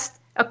addressed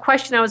a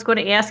question I was going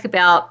to ask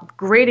about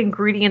great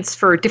ingredients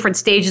for different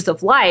stages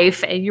of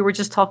life. And you were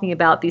just talking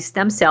about these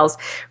stem cells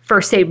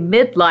for, say,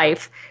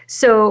 midlife.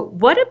 So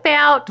what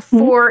about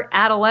for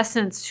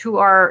adolescents who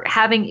are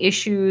having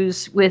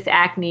issues with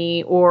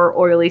acne or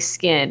oily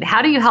skin?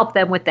 How do you help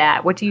them with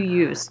that? What do you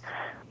use?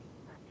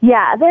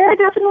 Yeah, they're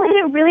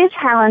definitely really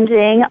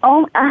challenging,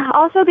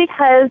 also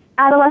because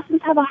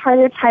adolescents have a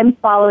harder time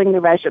following the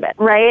regimen,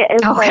 right?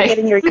 It's like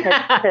getting your kids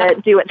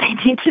to do what they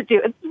need to do.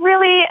 It's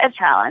really a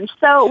challenge.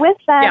 So with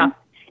them,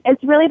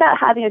 it's really about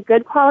having a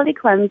good quality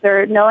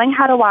cleanser, knowing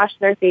how to wash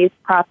their face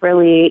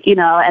properly,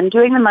 and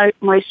doing the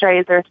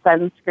moisturizer,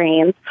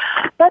 sunscreens.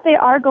 But they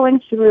are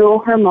going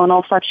through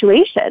hormonal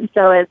fluctuation.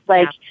 So it's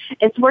like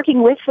it's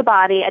working with the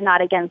body and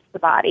not against the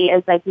body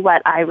is like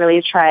what I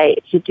really try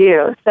to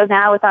do. So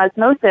now with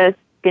Osmosis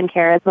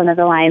Skincare is one of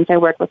the lines I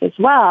work with as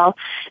well.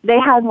 They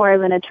have more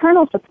of an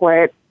internal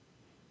support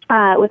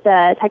with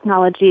a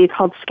technology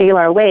called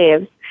scalar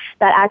waves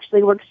that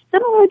actually works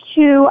similar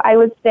to, I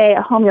would say,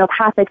 a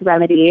homeopathic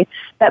remedy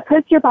that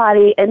puts your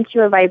body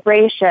into a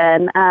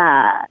vibration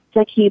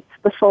to keep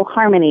the full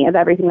harmony of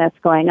everything that's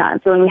going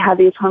on. So when we have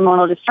these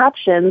hormonal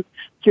disruptions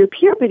through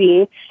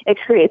puberty, it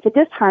creates a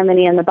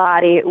disharmony in the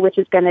body, which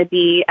is going to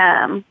be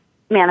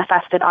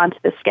manifested onto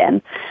the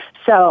skin.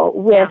 So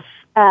with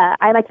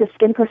I like the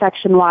Skin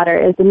Perfection water.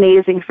 It's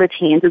amazing for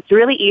teens. It's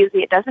really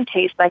easy. It doesn't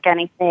taste like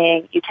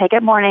anything. You take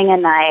it morning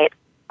and night.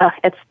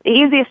 It's the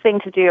easiest thing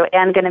to do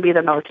and going to be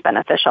the most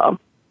beneficial.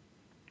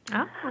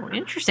 Oh,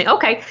 interesting.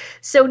 Okay.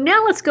 So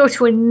now let's go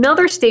to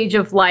another stage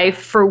of life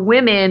for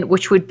women,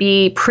 which would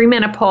be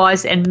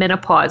premenopause and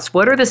menopause.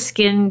 What are the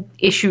skin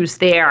issues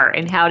there,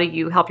 and how do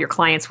you help your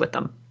clients with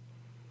them?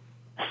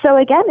 So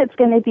again, it's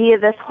going to be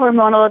this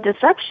hormonal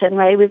disruption,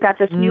 right? We've got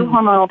this new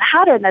hormonal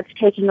pattern that's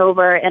taking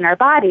over in our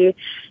body.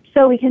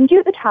 So we can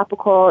do the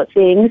topical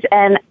things,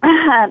 and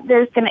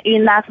there's going to,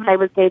 and that's what I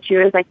would say too,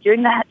 is like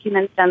doing the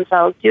human stem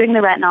cells, doing the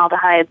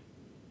retinaldehydes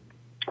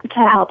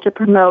to help to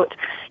promote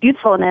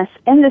youthfulness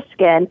in the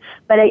skin,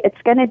 but it's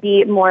going to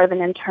be more of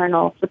an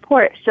internal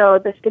support. So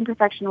the Skin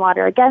Perfection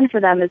Water, again, for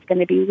them is going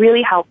to be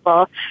really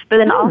helpful, but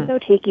then also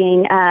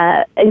taking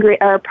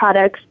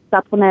products,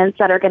 supplements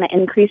that are going to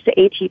increase the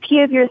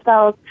ATP of your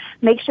cells,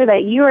 make sure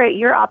that you're at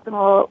your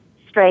optimal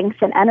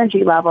strength and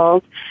energy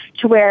levels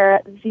to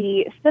where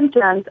the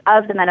symptoms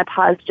of the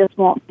menopause just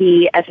won't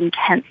be as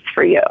intense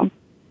for you.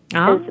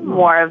 Is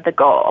more of the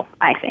goal,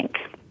 I think.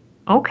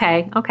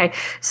 Okay.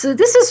 So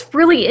this is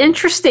really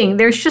interesting.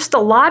 There's just a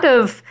lot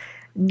of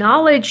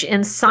knowledge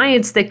and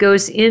science that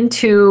goes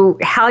into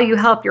how you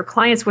help your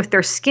clients with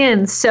their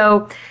skin.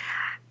 So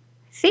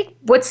I think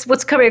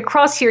what's coming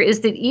across here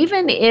is that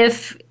even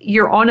if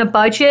you're on a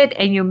budget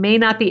and you may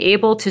not be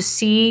able to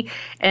see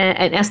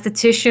an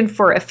esthetician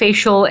for a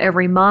facial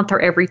every month or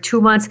every 2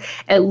 months,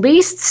 at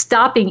least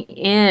stopping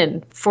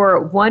in for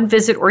one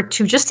visit or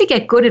two just to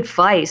get good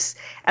advice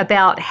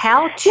about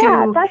how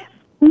to...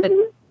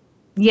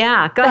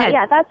 Yeah, go ahead.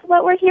 Yeah, that's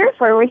what we're here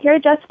for. We're here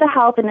just to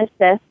help and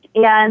assist.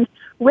 And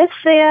with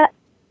the,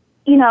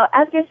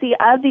 efficacy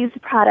of these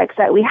products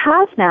that we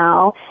have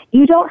now,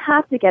 you don't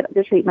have to get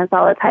the treatments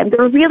all the time.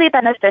 They're really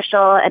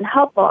beneficial and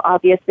helpful,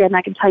 obviously, and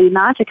I can tell you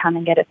not to come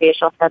and get a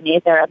facial from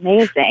me. They're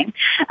amazing.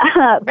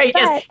 Right,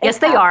 yes,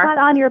 they are. If it's not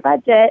on your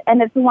budget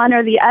and it's one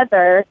or the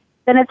other,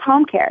 then it's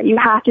home care. You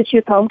have to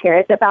choose home care.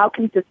 It's about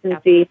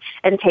consistency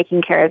and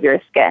taking care of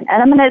your skin.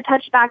 And I'm going to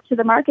touch back to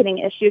the marketing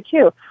issue,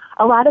 too.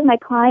 A lot of my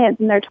clients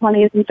in their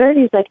 20s and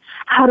 30s, like,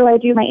 how do I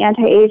do my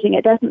anti-aging?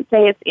 It doesn't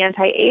say it's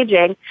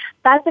anti-aging.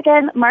 That's,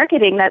 again,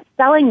 marketing that's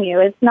selling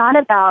you. It's not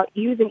about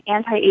using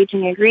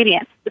anti-aging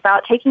ingredients. It's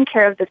about taking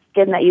care of the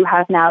skin that you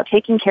have now,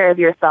 taking care of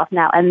yourself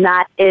now, and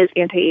that is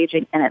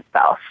anti-aging in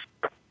itself.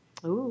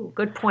 Ooh,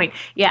 good point.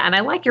 Yeah, and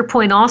I like your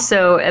point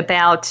also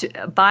about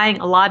buying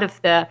a lot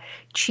of the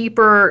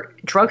cheaper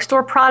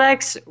drugstore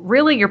products.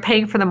 Really, you're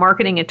paying for the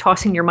marketing and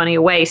tossing your money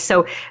away.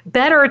 So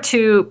better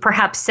to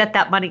perhaps set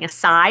that money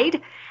aside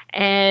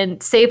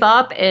and save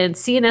up and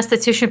see an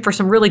esthetician for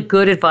some really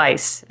good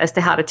advice as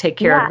to how to take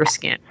care of your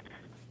skin.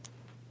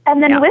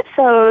 And then with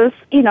those,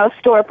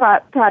 store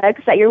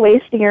products that you're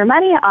wasting your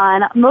money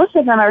on, most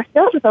of them are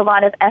filled with a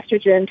lot of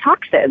estrogen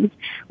toxins,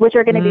 which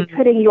are going to be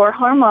putting your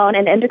hormone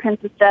and endocrine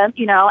system,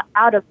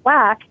 out of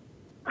whack,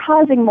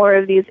 causing more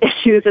of these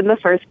issues in the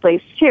first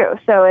place, too.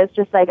 So it's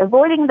just like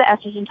avoiding the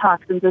estrogen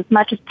toxins as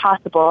much as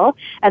possible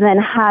and then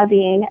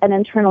having an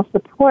internal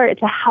support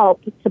to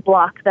help to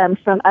block them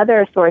from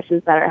other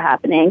sources that are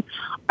happening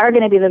are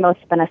going to be the most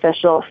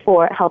beneficial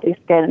for healthy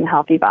skin and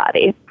healthy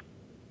body.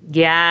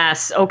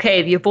 Yes.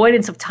 Okay. The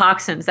avoidance of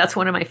toxins. That's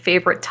one of my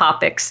favorite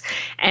topics.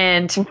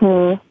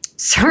 And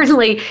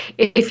certainly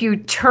if you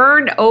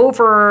turn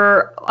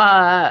over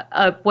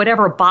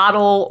whatever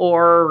bottle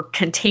or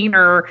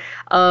container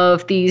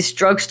of these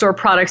drugstore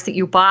products that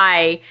you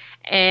buy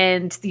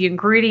and the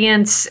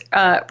ingredients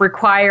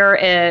require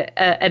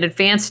an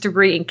advanced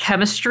degree in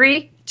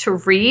chemistry to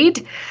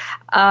read,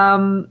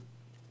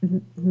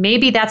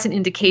 maybe that's an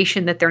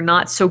indication that they're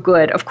not so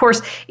good. Of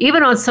course,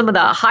 even on some of the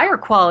higher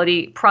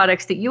quality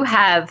products that you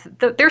have,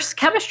 there's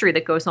chemistry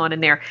that goes on in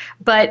there,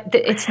 but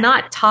it's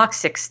not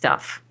toxic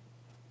stuff.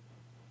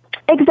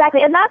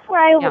 Exactly, and that's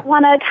where I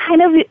want to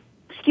kind of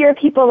steer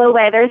people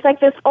away. There's like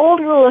this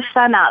old rule of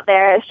thumb out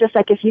there. It's just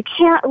like if you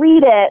can't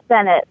read it,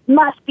 then it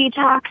must be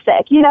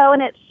toxic,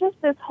 and it's just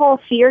this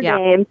whole fear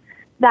game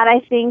that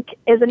I think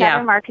is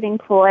another marketing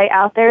ploy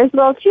out there as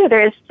well, too.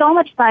 There is so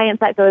much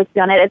science that goes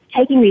beyond it. It's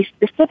taking these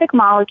specific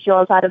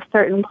molecules out of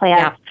certain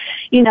plants,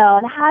 and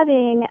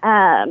having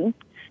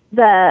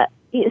the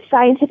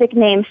scientific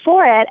name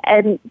for it,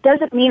 and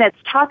doesn't mean it's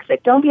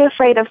toxic. Don't be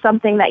afraid of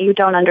something that you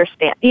don't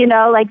understand. Dig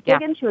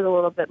into it a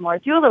little bit more.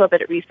 Do a little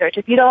bit of research.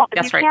 If you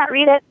can't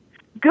read it,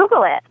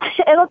 Google it.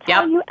 It'll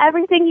tell you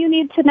everything you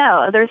need to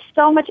know. There's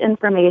so much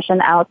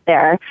information out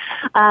there.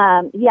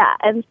 And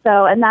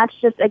that's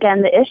just,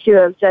 again, the issue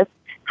of just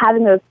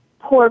having those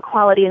poor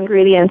quality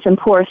ingredients and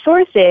poor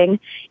sourcing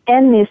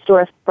in these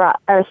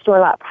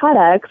store-bought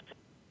products.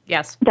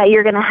 Yes. That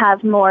you're going to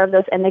have more of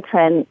those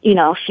endocrine,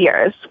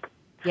 fears.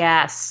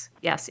 Yes,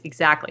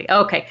 exactly.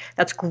 Okay,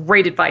 that's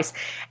great advice.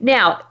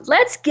 Now,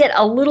 let's get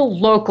a little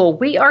local.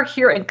 We are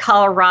here in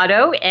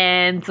Colorado,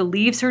 and the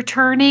leaves are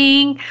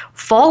turning.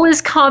 Fall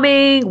is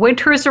coming.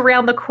 Winter is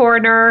around the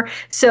corner.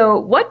 So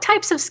what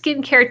types of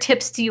skincare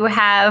tips do you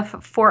have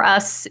for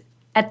us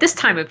at this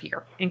time of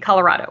year in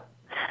Colorado?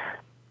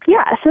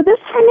 Yeah, so this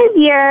time of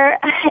year,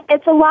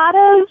 it's a lot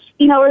of,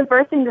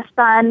 reversing the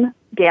sun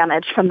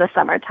damage from the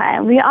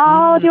summertime. We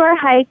all do our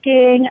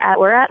hiking.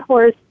 We're at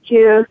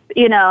Horseshoe,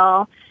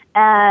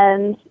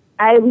 and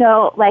I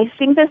know, I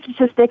think the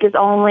statistic is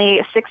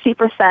only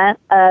 60%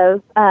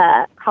 of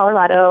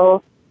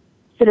Colorado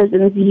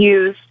citizens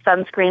use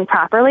sunscreen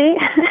properly.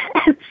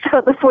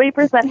 So the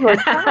 40% who are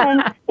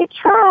trying, they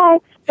try,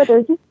 but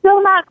they're just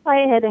still not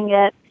quite hitting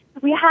it.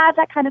 we have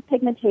that kind of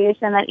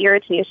pigmentation, that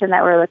irritation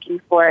that we're looking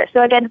for.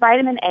 So again,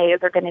 vitamin A's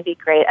are going to be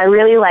great. I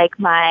really like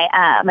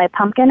my my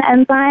pumpkin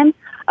enzyme,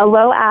 a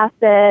low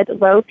acid,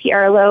 low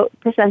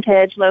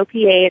percentage, low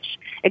pH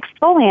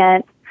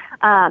exfoliant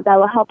that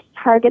will help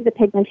target the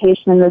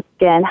pigmentation in the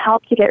skin,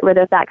 help to get rid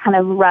of that kind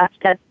of rough,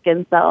 dead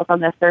skin cells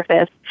on the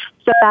surface.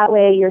 So that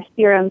way your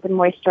serums and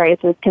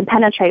moisturizers can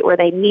penetrate where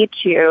they need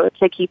to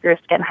keep your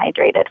skin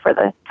hydrated for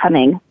the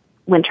coming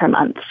winter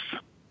months.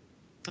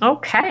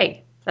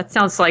 Okay. That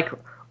sounds like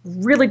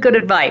really good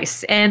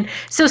advice. And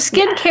so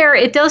skincare,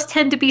 it does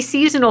tend to be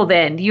seasonal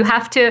then. You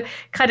have to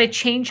kind of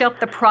change up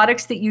the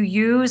products that you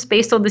use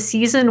based on the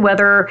season,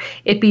 whether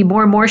it be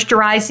more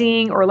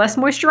moisturizing or less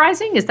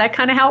moisturizing. Is that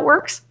kind of how it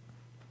works?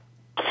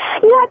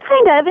 Yeah,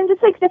 kind of. And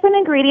just like different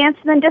ingredients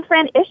and then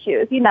different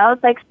issues. You know,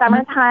 it's like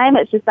summertime.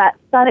 It's just that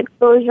sun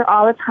exposure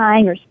all the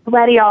time. You're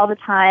sweaty all the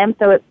time.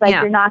 So it's like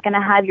you're not going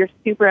to have your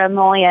super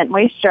emollient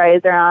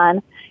moisturizer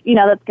on, you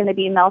know, that's going to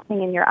be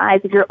melting in your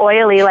eyes. If you're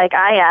oily like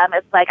I am,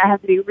 it's like I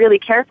have to be really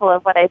careful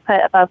of what I put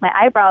above my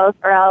eyebrows,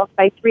 or else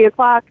by 3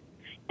 o'clock,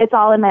 it's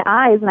all in my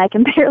eyes and I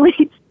can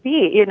barely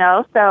see, you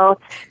know. So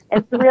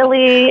it's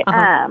really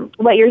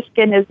what your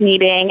skin is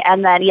needing.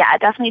 And then, yeah,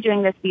 definitely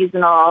doing the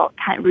seasonal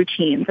kind of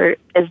routines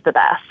is the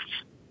best.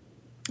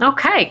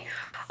 Okay.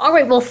 All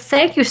right. Well,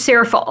 thank you,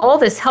 Sarah, for all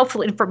this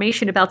helpful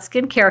information about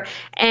skincare.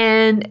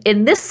 And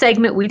in this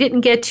segment, we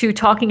didn't get to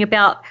talking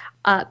about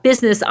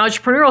business,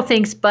 entrepreneurial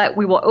things, but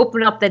we will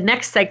open up the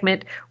next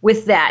segment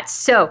with that.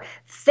 So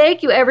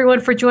thank you, everyone,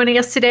 for joining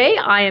us today.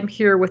 I am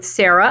here with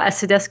Sarah, a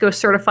CIDESCO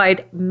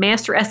Certified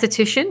Master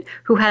Esthetician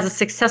who has a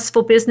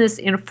successful business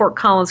in Fort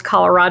Collins,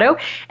 Colorado.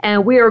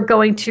 And we are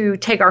going to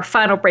take our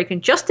final break in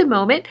just a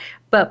moment.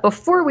 But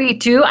before we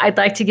do, I'd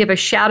like to give a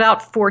shout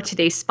out for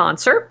today's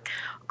sponsor.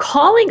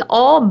 Calling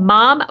all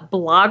mom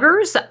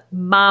bloggers,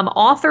 mom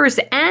authors,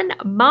 and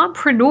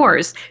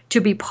mompreneurs to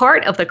be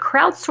part of the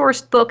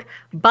crowdsourced book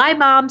by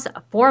Moms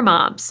for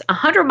Moms.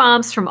 100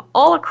 moms from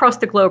all across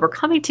the globe are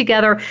coming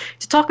together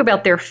to talk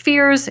about their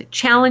fears,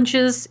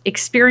 challenges,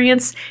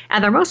 experience,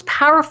 and their most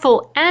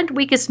powerful and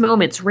weakest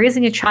moments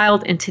raising a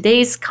child in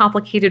today's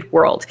complicated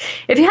world.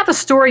 If you have a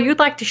story you'd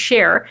like to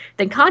share,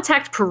 then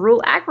contact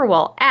Parul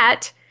Agrawal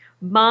at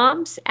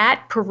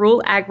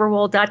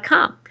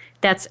moms@parulagrawal.com.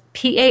 That's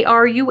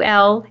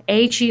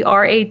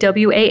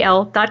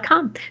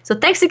PARULAGRAWAL.com. So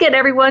thanks again,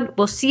 everyone.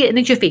 We'll see you in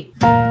a jiffy.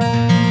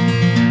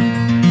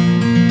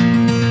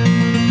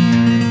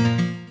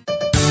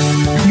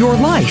 Your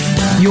life,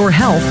 your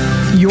health,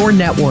 your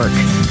network.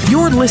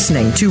 You're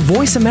listening to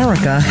Voice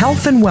America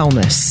Health and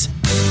Wellness.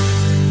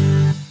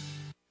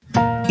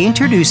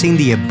 Introducing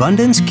the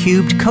Abundance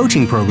Cubed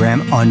coaching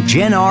program on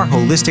Gen R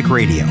Holistic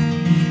Radio.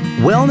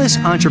 Wellness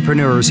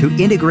entrepreneurs who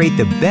integrate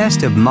the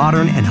best of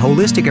modern and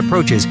holistic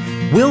approaches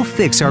will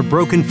fix our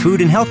broken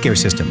food and healthcare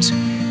systems.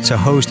 So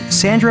host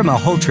Sandra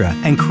Malhotra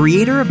and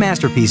creator of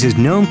masterpieces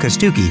Noam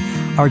Kostuki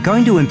are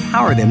going to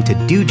empower them to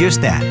do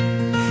just that.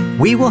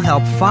 We will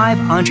help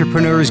 5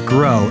 entrepreneurs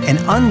grow and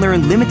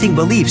unlearn limiting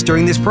beliefs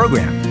during this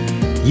program.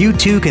 You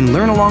too can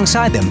learn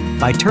alongside them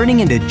by turning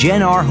into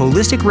Gen R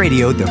Holistic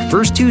Radio the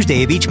first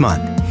Tuesday of each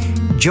month.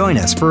 Join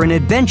us for an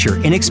adventure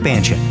in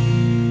expansion.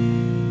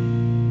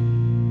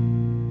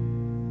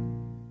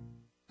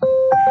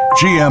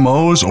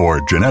 GMOs,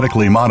 or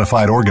genetically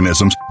modified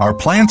organisms, are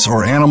plants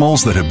or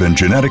animals that have been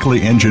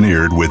genetically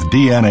engineered with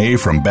DNA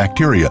from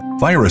bacteria,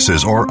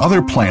 viruses, or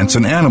other plants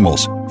and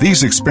animals.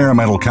 These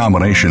experimental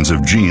combinations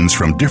of genes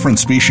from different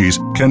species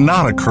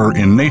cannot occur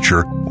in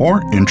nature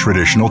or in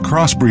traditional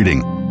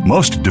crossbreeding.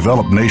 Most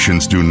developed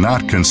nations do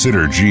not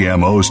consider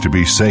GMOs to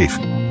be safe.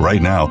 Right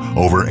now,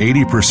 over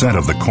 80%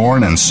 of the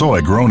corn and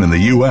soy grown in the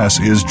U.S.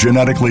 is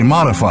genetically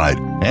modified,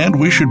 and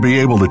we should be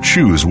able to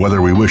choose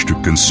whether we wish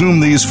to consume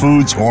these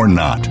foods or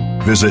not.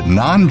 Visit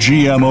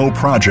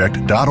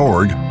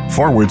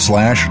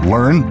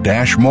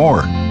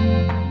nongmoproject.org/learn-more.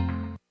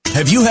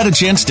 Have you had a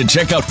chance to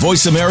check out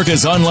Voice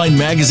America's online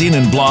magazine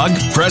and blog,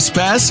 Press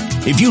Pass?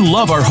 If you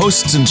love our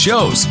hosts and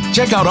shows,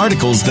 check out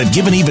articles that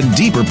give an even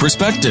deeper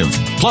perspective,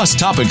 plus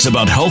topics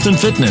about health and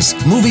fitness,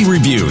 movie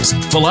reviews,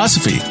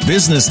 philosophy,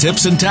 business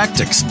tips and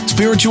tactics,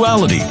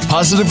 spirituality,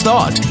 positive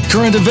thought,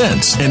 current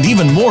events, and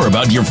even more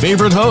about your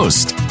favorite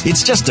host.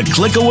 It's just a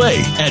click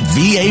away at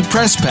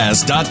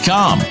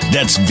vapresspass.com.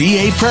 That's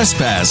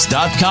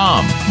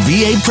vapresspass.com.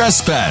 VA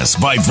Press Pass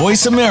by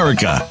Voice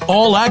America.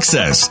 All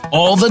access,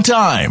 all the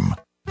time.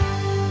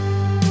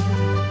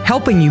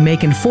 Helping you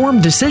make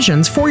informed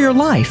decisions for your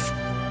life.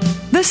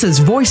 This is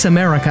Voice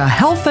America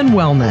Health and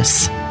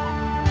Wellness.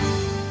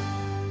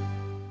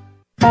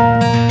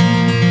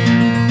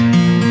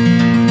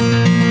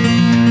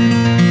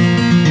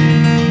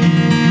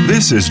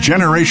 This is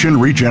Generation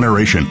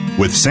Regeneration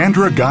with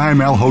Sandra Guy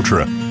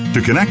Malhotra.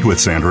 To connect with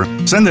Sandra,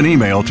 send an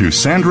email to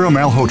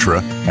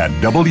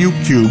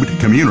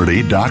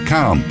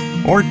sandramalhotra@wcubedcommunity.com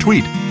or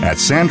tweet at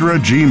Sandra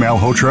G.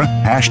 Malhotra,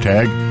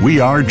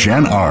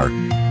 #WeAreGenR.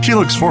 She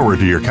looks forward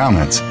to your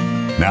comments.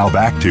 Now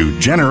back to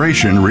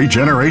Generation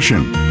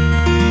Regeneration.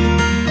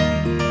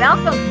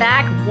 Welcome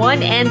back,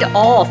 one and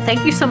all.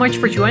 Thank you so much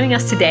for joining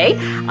us today.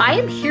 I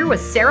am here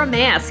with Sarah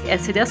Mask, a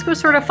CIDESCO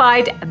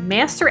Certified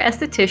Master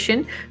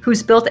Esthetician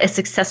who's built a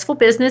successful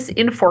business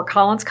in Fort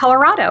Collins,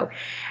 Colorado.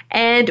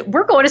 And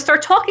we're going to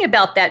start talking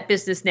about that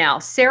business now.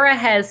 Sarah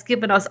has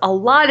given us a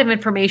lot of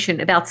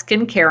information about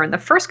skincare in the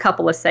first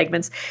couple of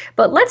segments,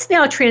 but let's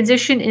now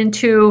transition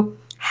into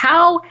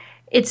how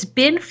it's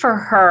been for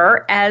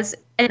her as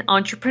an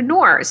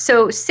entrepreneur.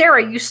 So,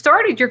 Sarah, you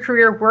started your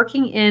career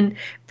working in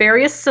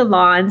various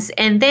salons,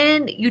 and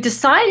then you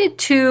decided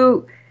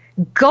to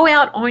go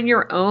out on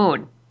your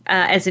own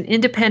as an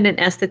independent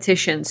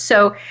esthetician.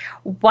 So,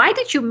 why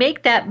did you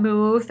make that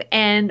move,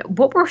 and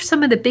what were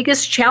some of the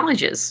biggest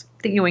challenges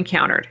that you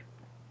encountered?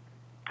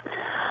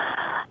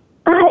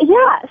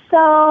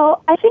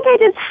 So I think I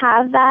just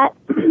have that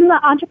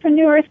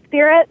entrepreneur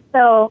spirit.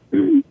 So,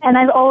 and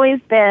I've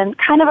always been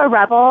kind of a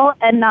rebel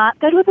and not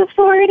good with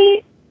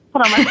authority.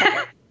 Hold on one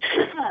second.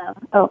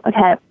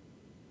 Okay.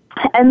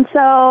 And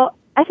so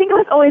I think it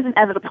was always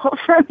inevitable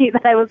for me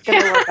that I was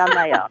going to work on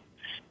my own.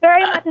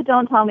 Very much a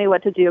don't tell me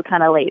what to do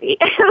kind of lady.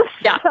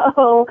 Yeah.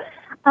 So,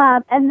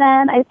 and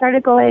then I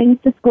started going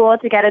to school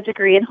to get a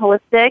degree in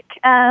holistic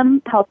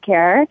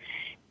healthcare.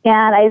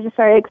 And I just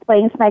started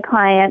explaining to my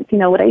clients,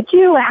 what I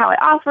do, how I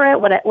offer it,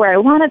 where I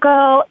want to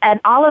go. And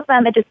all of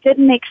them, it just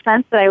didn't make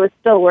sense that I was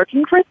still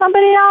working for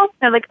somebody else.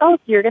 They're like, oh,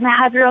 so you're going to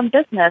have your own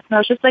business. And I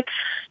was just like,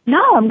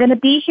 no, I'm going to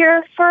be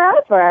here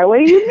forever. What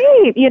do you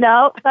mean?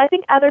 So I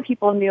think other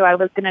people knew I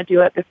was going to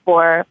do it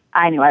before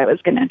I knew I was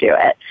going to do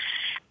it.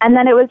 And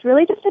then it was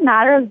really just a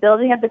matter of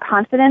building up the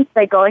confidence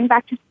by going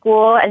back to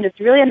school and just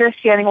really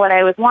understanding what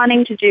I was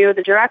wanting to do,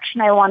 the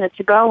direction I wanted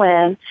to go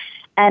in,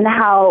 and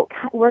how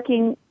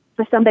working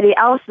for somebody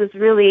else was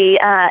really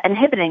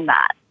inhibiting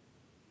that.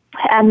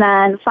 And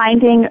then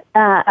finding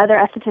other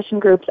esthetician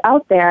groups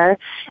out there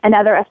and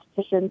other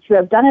estheticians who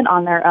have done it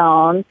on their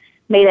own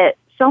made it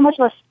so much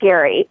less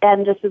scary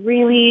and just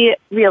really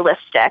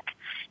realistic.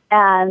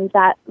 And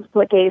that's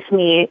what gave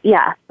me,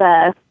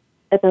 the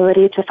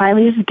ability to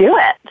finally just do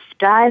it, just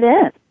dive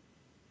in.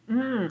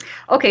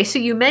 Okay, so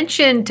you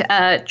mentioned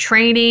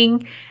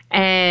training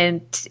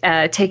and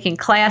taking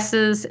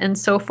classes and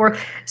so forth.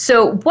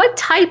 So what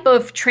type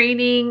of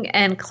training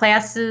and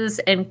classes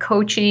and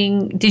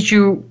coaching did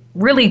you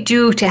really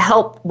do to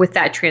help with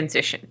that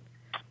transition?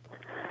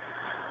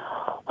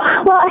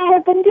 Well, I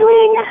have been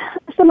doing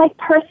some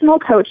personal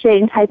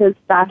coaching type of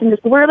stuff and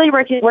just really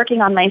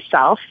working on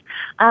myself.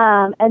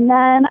 And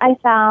then I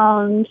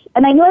found,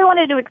 and I knew I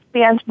wanted to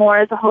expand more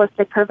as a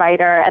holistic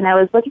provider, and I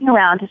was looking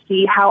around to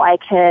see how I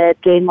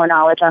could gain more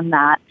knowledge on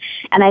that.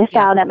 And I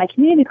found at my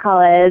community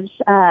college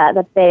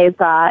that they've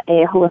got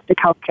a holistic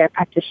healthcare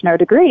practitioner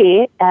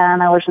degree,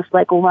 and I was just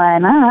like, why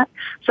not?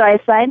 So I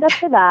signed up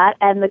for that,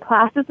 and the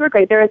classes were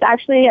great. There was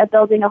actually a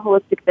building a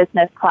holistic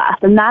business class,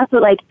 and that's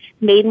what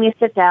made me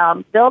sit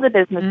down, build a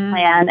business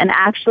plan, and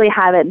actually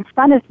have it in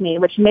front of me,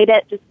 which made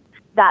it just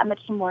that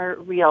much more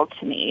real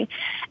to me.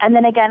 And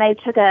then again, I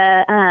took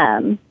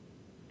I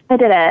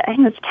think it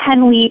was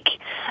 10-week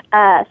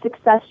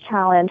success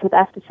challenge with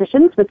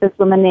estheticians with this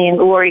woman named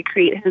Lori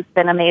Crete, who's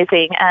been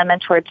amazing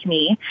mentor to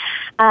me.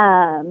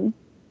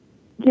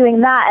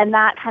 Doing that, and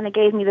that kind of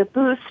gave me the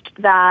boost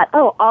that,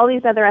 all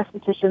these other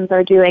estheticians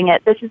are doing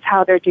it. This is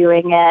how they're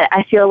doing it.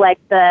 I feel like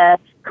the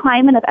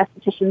climate of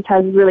estheticians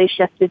has really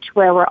shifted to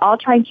where we're all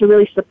trying to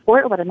really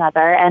support one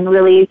another and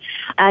really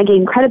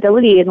gain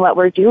credibility in what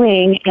we're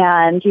doing,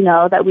 and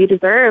that we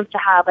deserve to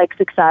have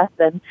success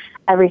and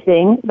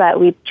everything that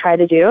we try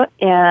to do.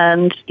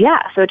 And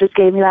so it just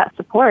gave me that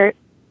support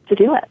to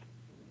do it.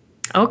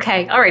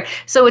 Okay, all right.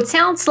 So it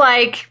sounds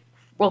like,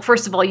 well,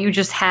 first of all, you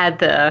just had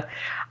the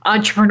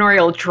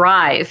entrepreneurial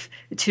drive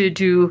to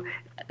do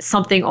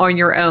something on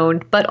your own,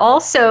 but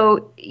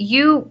also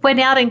you went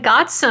out and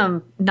got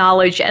some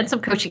knowledge and some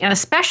coaching, and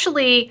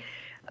especially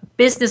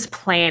business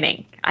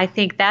planning. I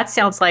think that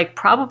sounds like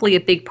probably a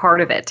big part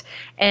of it.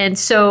 And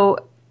so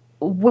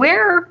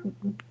where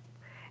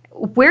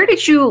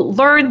did you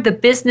learn the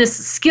business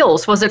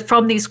skills? Was it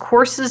from these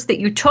courses that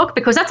you took?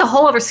 Because that's a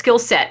whole other skill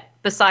set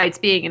besides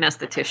being an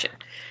esthetician.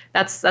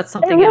 That's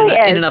something really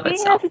in and of being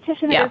itself. Being an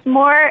esthetician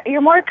is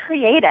you're more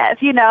creative,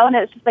 and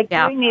it's just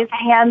doing these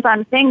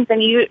hands-on things,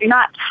 and you're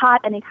not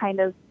taught any kind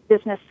of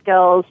business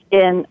skills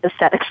in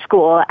aesthetic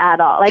school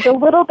at all. A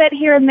little bit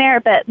here and there,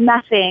 but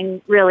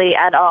nothing really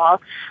at all.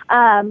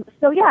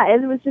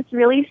 It was just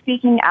really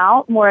seeking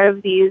out more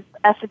of these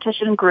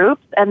esthetician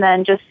groups, and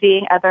then just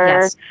seeing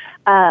other,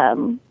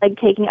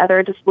 taking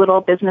other just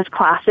little business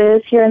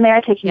classes here and there,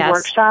 taking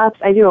workshops.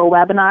 I do a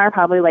webinar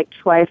probably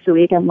twice a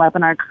week. I'm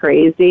webinar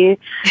crazy,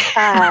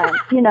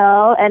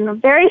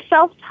 and very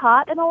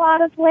self-taught in a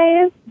lot of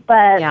ways,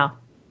 but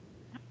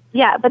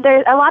but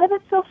there's a lot of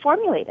it's so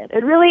formulated.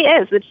 It really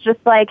is. It's just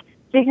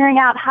figuring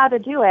out how to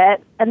do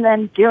it and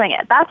then doing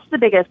it. That's the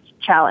biggest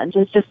challenge.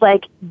 It's just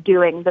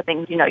doing the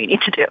things you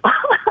need to do.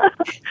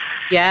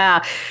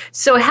 Yeah.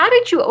 So how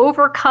did you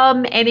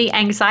overcome any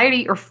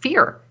anxiety or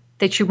fear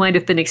that you might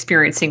have been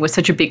experiencing with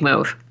such a big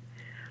move?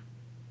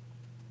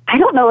 I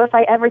don't know if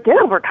I ever did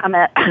overcome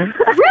it.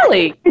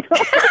 Really?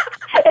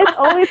 It's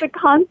always a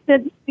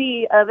constant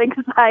sea of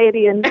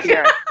anxiety and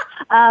fear.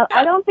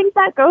 I don't think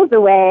that goes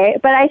away,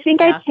 but I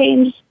think I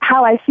changed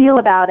how I feel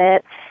about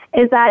it,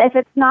 is that if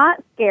it's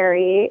not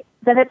scary,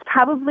 then it's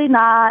probably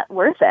not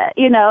worth it.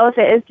 You know, if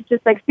it's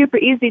just like super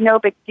easy, no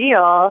big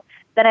deal,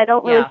 then I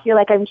don't really feel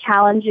like I'm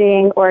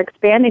challenging or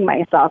expanding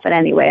myself in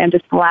any way. I'm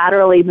just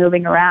laterally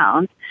moving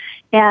around.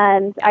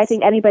 And I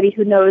think anybody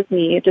who knows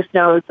me just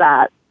knows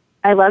that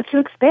I love to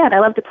expand. I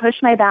love to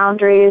push my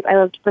boundaries. I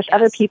love to push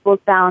other people's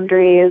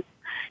boundaries,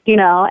 you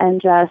know,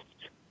 and just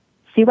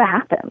see what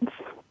happens.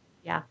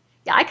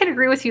 Yeah, I can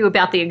agree with you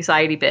about the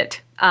anxiety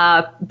bit.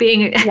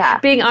 Being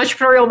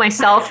entrepreneurial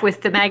myself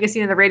with the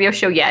magazine and the radio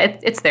show,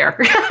 it's there.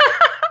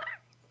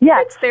 Yeah,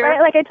 it's there. Right?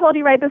 Like I told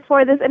you right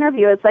before this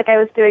interview, it's like I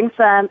was doing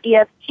some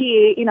EFT,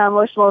 you know,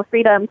 emotional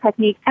freedom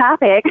technique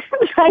tapping,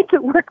 trying to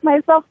work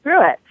myself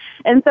through it.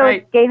 And so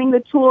it's gaining the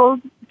tools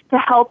to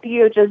help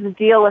you just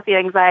deal with the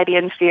anxiety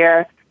and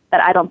fear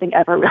that I don't think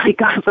ever really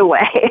goes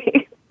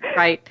away.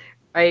 Right.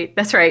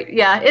 That's right.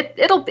 Yeah,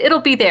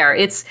 it'll be there.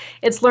 It's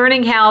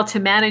learning how to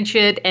manage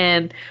it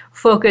and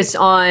focus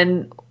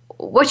on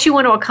what you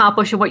want to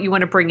accomplish and what you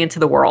want to bring into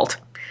the world.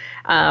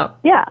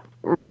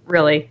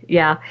 Really,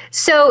 yeah.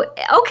 So,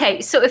 okay,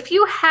 so if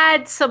you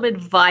had some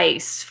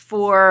advice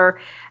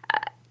for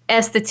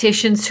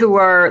estheticians who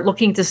are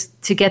looking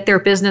to get their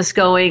business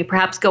going,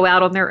 perhaps go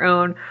out on their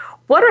own,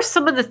 what are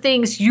some of the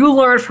things you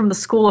learned from the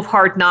School of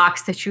Hard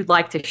Knocks that you'd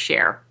like to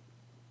share?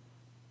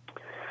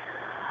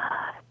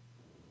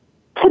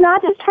 To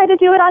not just try to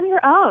do it on your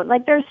own.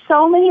 Like, there's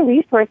so many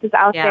resources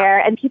out there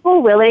and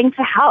people willing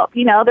to help.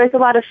 You know, there's a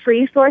lot of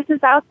free sources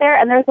out there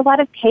and there's a lot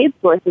of paid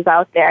sources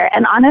out there.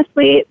 And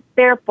honestly,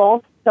 they're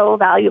both so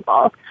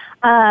valuable.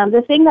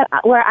 The thing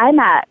where I'm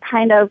at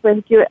kind of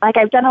with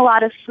I've done a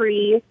lot of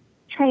free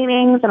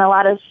trainings and a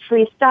lot of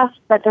free stuff,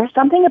 but there's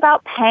something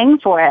about paying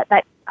for it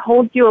that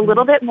holds you a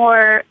little bit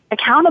more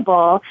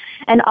accountable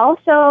and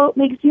also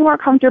makes you more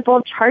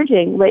comfortable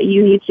charging what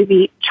you need to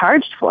be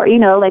charged for. You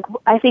know, like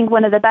I think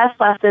one of the best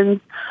lessons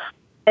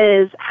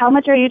is how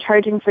much are you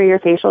charging for your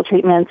facial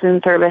treatments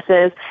and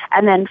services,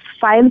 and then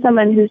find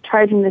someone who's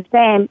charging the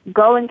same,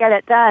 go and get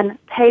it done,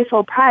 pay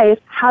full price.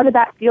 How did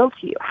that feel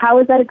to you? How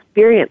was that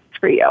experience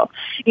for you?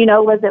 You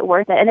know, was it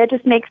worth it? And it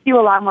just makes you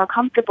a lot more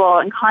comfortable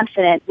and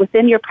confident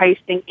within your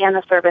pricing and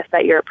the service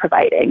that you're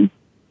providing.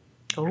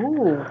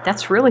 Oh,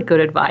 that's really good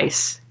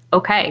advice.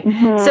 Okay.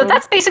 So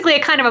that's basically a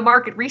kind of a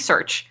market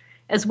research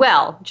as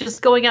well,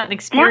 just going out and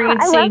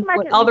experiencing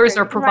what others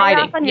are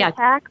providing.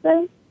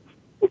 Taxes.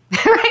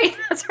 Right.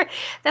 That's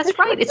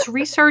right. It's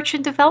research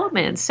and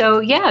development.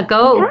 So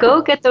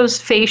go get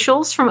those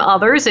facials from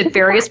others at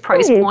various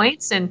price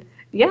points. And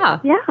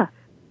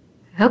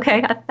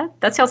okay.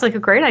 That sounds like a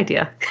great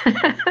idea.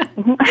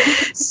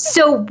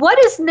 So what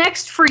is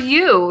next for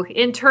you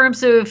in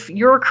terms of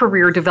your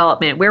career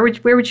development? Where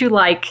would you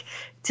like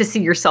to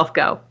see yourself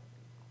go?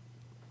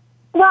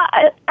 Well,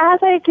 as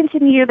I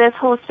continue this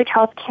holistic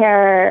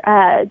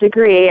healthcare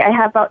degree, I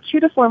have about 2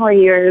 to 4 more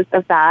years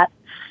of that.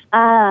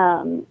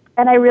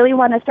 And I really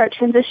want to start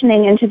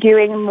transitioning into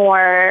doing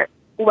more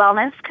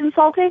wellness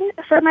consulting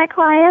for my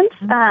clients,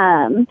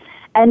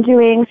 and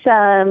doing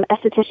some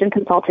esthetician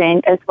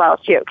consulting as well,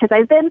 too. Because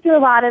I've been through a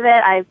lot of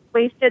it. I've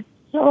wasted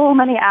so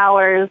many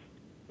hours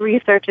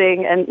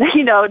researching and,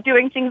 you know,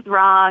 doing things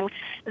wrong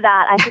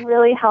that I can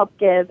really help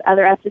give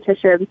other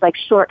estheticians, like,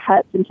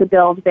 shortcuts and to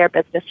build their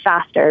business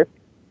faster,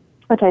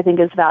 which I think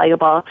is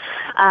valuable.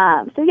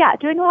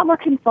 Doing a lot more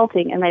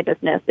consulting in my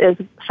business is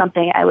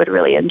something I would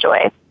really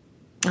enjoy.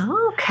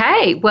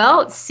 Okay.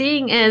 Well,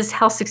 seeing as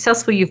how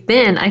successful you've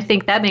been, I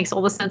think that makes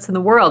all the sense in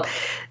the world.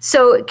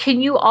 So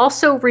can you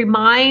also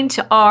remind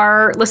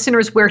our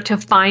listeners where to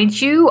find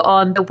you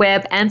on the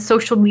web and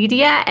social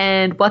media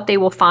and what they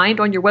will find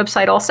on your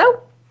website also?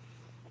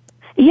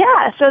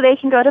 Yeah, so they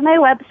can go to my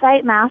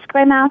website,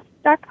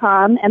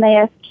 maskbymask.com,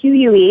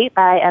 MASQUE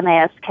by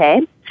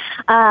MASK.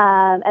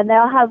 And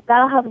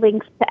that'll have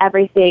links to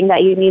everything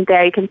that you need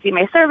there. You can see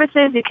my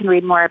services. You can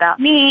read more about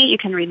me. You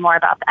can read more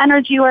about the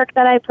energy work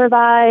that I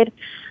provide.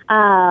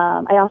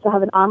 I also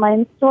have an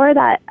online store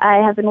that I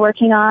have been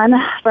working on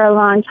for a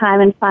long time,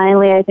 and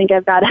finally I think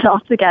I've got it all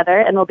together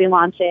and we'll be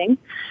launching.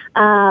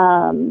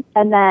 And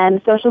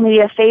then social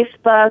media,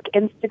 Facebook,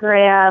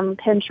 Instagram,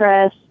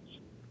 Pinterest.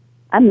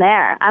 I'm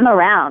there. I'm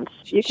around.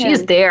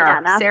 She's there.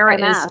 Yeah,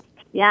 Sarah is.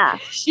 Yeah.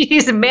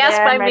 She's Mask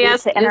by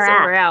Mask is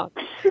around.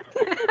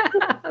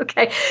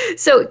 Okay.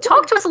 So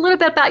talk to us a little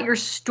bit about your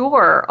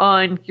store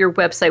on your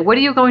website. What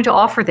are you going to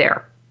offer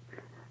there?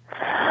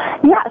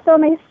 Yeah, so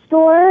my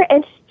store,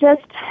 it's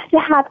just to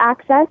have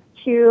access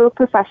to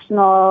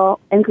professional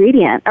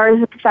ingredients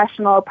or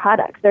professional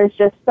products. There's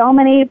just so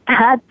many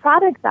bad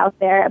products out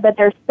there, but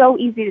they're so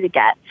easy to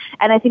get.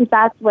 And I think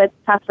that's what's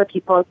tough for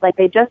people. It's like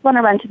they just want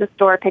to run to the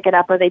store, pick it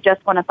up, or they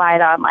just want to buy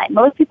it online.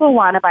 Most people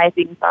want to buy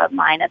things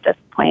online at this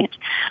point.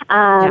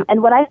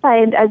 And what I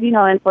find, as you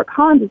know, in Fort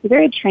Collins, it's a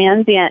very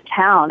transient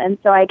town. And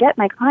so I get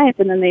my clients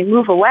and then they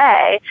move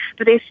away,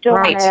 but they still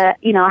want to,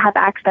 have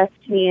access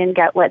to me and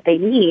get what they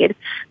need.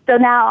 So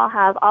now I'll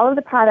have all of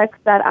the products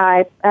that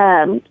I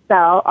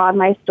sell on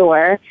my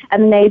store,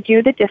 and they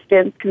do the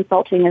distance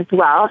consulting as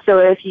well. So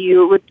if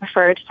you would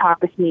prefer to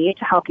talk with me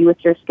to help you with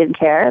your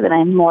skincare, then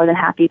I'm more than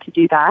happy to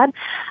do that.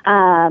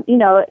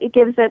 It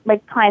gives my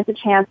clients a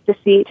chance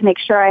to make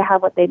sure I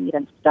have what they need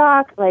in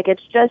stock. Like,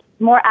 it's just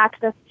more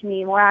access to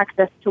me, more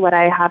access to what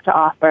I have to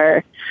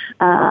offer.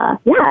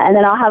 And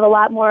then I'll have a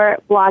lot more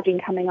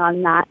blogging coming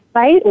on that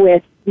site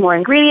with more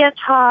ingredient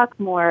talk,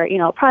 more,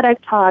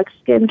 product talk,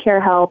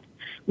 skincare help,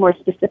 more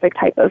specific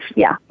type of,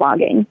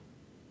 blogging.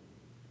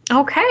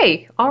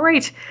 Okay. All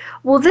right.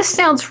 Well, this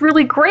sounds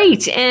really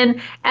great.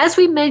 And as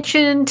we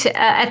mentioned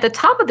at the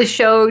top of the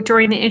show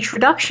during the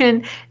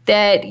introduction,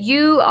 that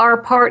you are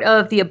part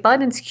of the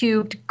Abundance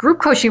Cubed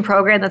group coaching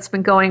program that's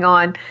been going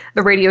on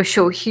the radio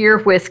show here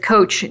with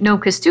Coach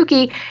Noam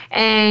Kostuki.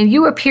 And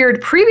you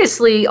appeared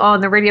previously on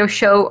the radio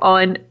show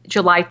on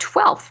July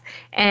 12th.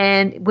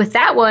 And with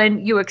that one,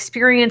 you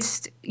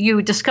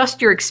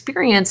discussed your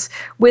experience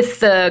with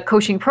the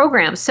coaching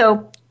program.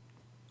 So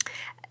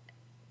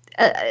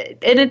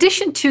in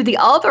addition to the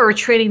other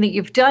training that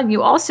you've done,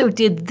 you also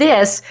did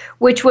this,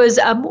 which was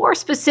a more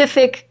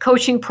specific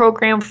coaching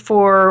program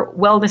for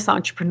wellness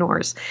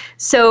entrepreneurs.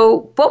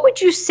 So what would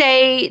you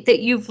say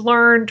that you've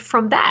learned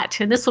from that?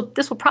 And this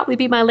will probably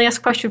be my last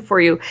question for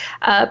you,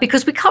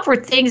 because we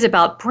covered things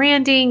about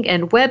branding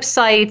and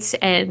websites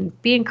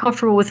and being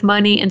comfortable with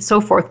money and so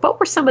forth. What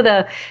were some of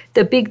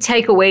the big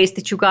takeaways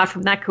that you got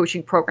from that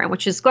coaching program,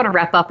 which is going to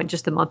wrap up in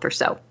just a month or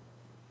so?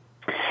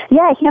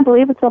 Yeah, I can't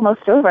believe it's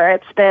almost over.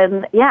 It's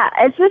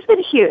just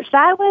been huge.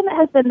 That one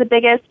has been the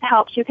biggest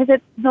help too, because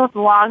it's the most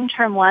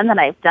long-term one that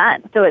I've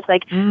done. So it's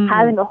like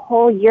having a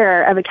whole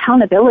year of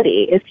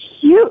accountability is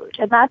huge.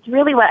 And that's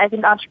really what I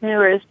think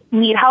entrepreneurs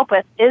need help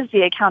with, is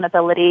the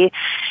accountability.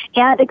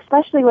 And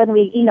especially when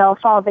we,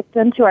 fall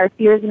victim to our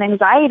fears and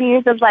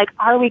anxieties of like,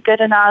 are we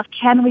good enough?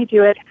 Can we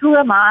do it? Who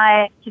am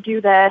I to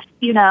do this?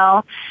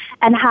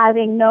 And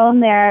having known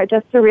there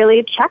just to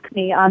really check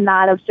me on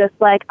that of just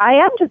like, I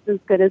am just as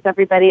good as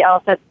everybody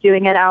else that's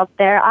doing it out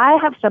there. I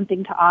have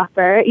something to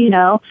offer.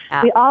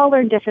 We all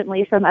learn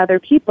differently from other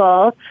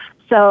people.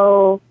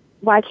 So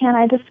why can't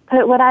I just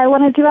put what I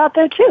want to do out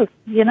there too,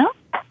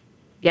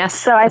 Yes,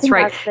 so I think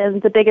that's been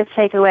the biggest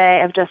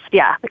takeaway of just,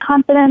 the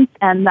confidence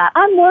and that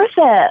I'm worth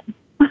it.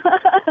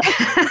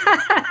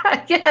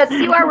 Yes,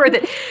 you are worth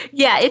it.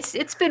 Yeah,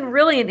 it's been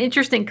really an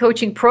interesting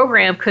coaching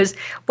program, because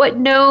what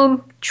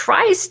Noam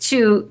tries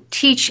to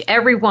teach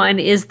everyone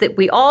is that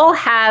we all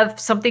have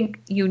something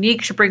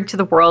unique to bring to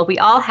the world. We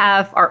all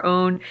have our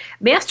own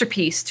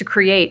masterpiece to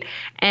create.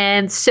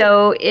 And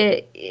so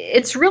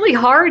it's really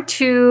hard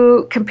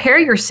to compare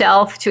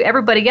yourself to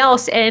everybody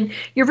else, and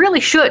you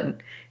really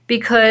shouldn't.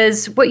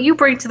 Because what you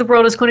bring to the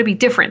world is going to be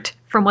different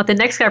from what the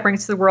next guy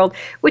brings to the world,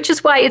 which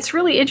is why it's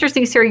really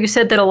interesting, Sarah, you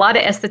said that a lot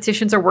of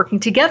estheticians are working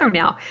together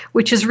now,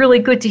 which is really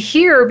good to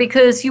hear,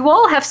 because you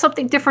all have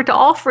something different to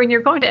offer and you're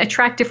going to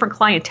attract different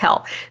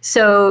clientele.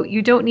 So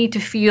you don't need to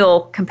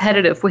feel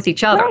competitive with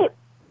each other. Right.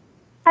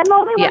 I'm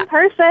only one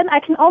person.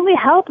 I can only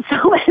help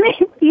so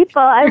many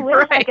people. I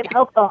wish I could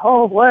help the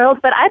whole world,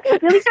 but I'd be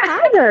really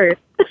tired.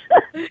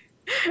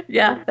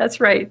 Yeah, that's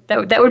right.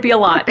 That would be a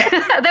lot.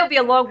 That would be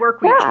a long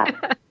work week. Yeah.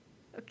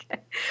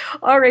 Okay.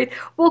 All right.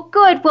 Well,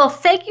 good. Well,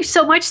 thank you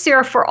so much,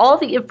 Sarah, for all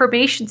the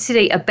information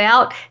today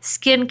about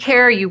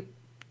skincare. You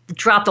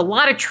dropped a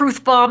lot of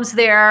truth bombs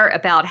there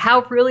about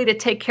how really to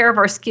take care of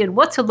our skin,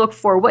 what to look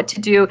for, what to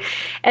do,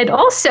 and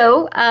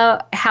also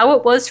how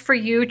it was for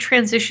you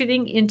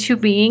transitioning into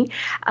being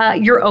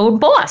your own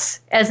boss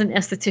as an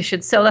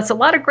esthetician. So that's a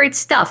lot of great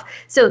stuff.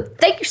 So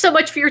thank you so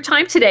much for your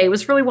time today. It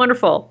was really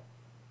wonderful.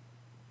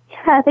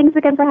 Yeah, thanks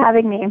again for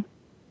having me.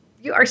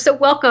 You are so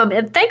welcome.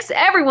 And thanks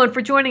everyone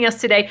for joining us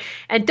today.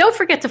 And don't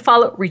forget to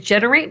follow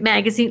Regenerate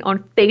Magazine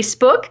on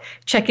Facebook.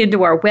 Check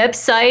into our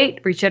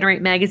website,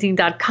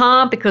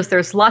 regeneratemagazine.com, because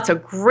there's lots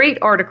of great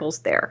articles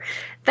there.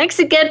 Thanks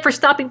again for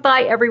stopping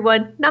by,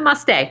 everyone.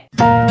 Namaste.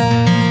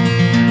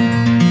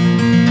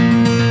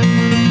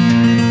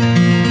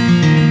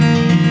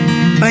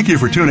 Thank you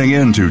for tuning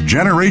in to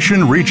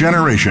Generation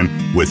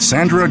Regeneration with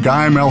Sandra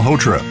Guy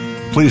Malhotra.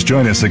 Please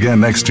join us again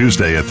next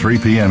Tuesday at 3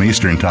 p.m.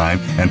 Eastern Time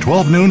and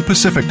 12 noon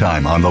Pacific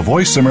Time on the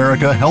Voice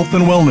America Health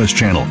and Wellness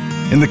Channel.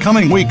 In the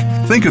coming week,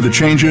 think of the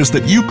changes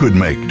that you could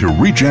make to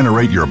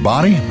regenerate your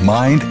body,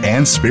 mind,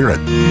 and spirit.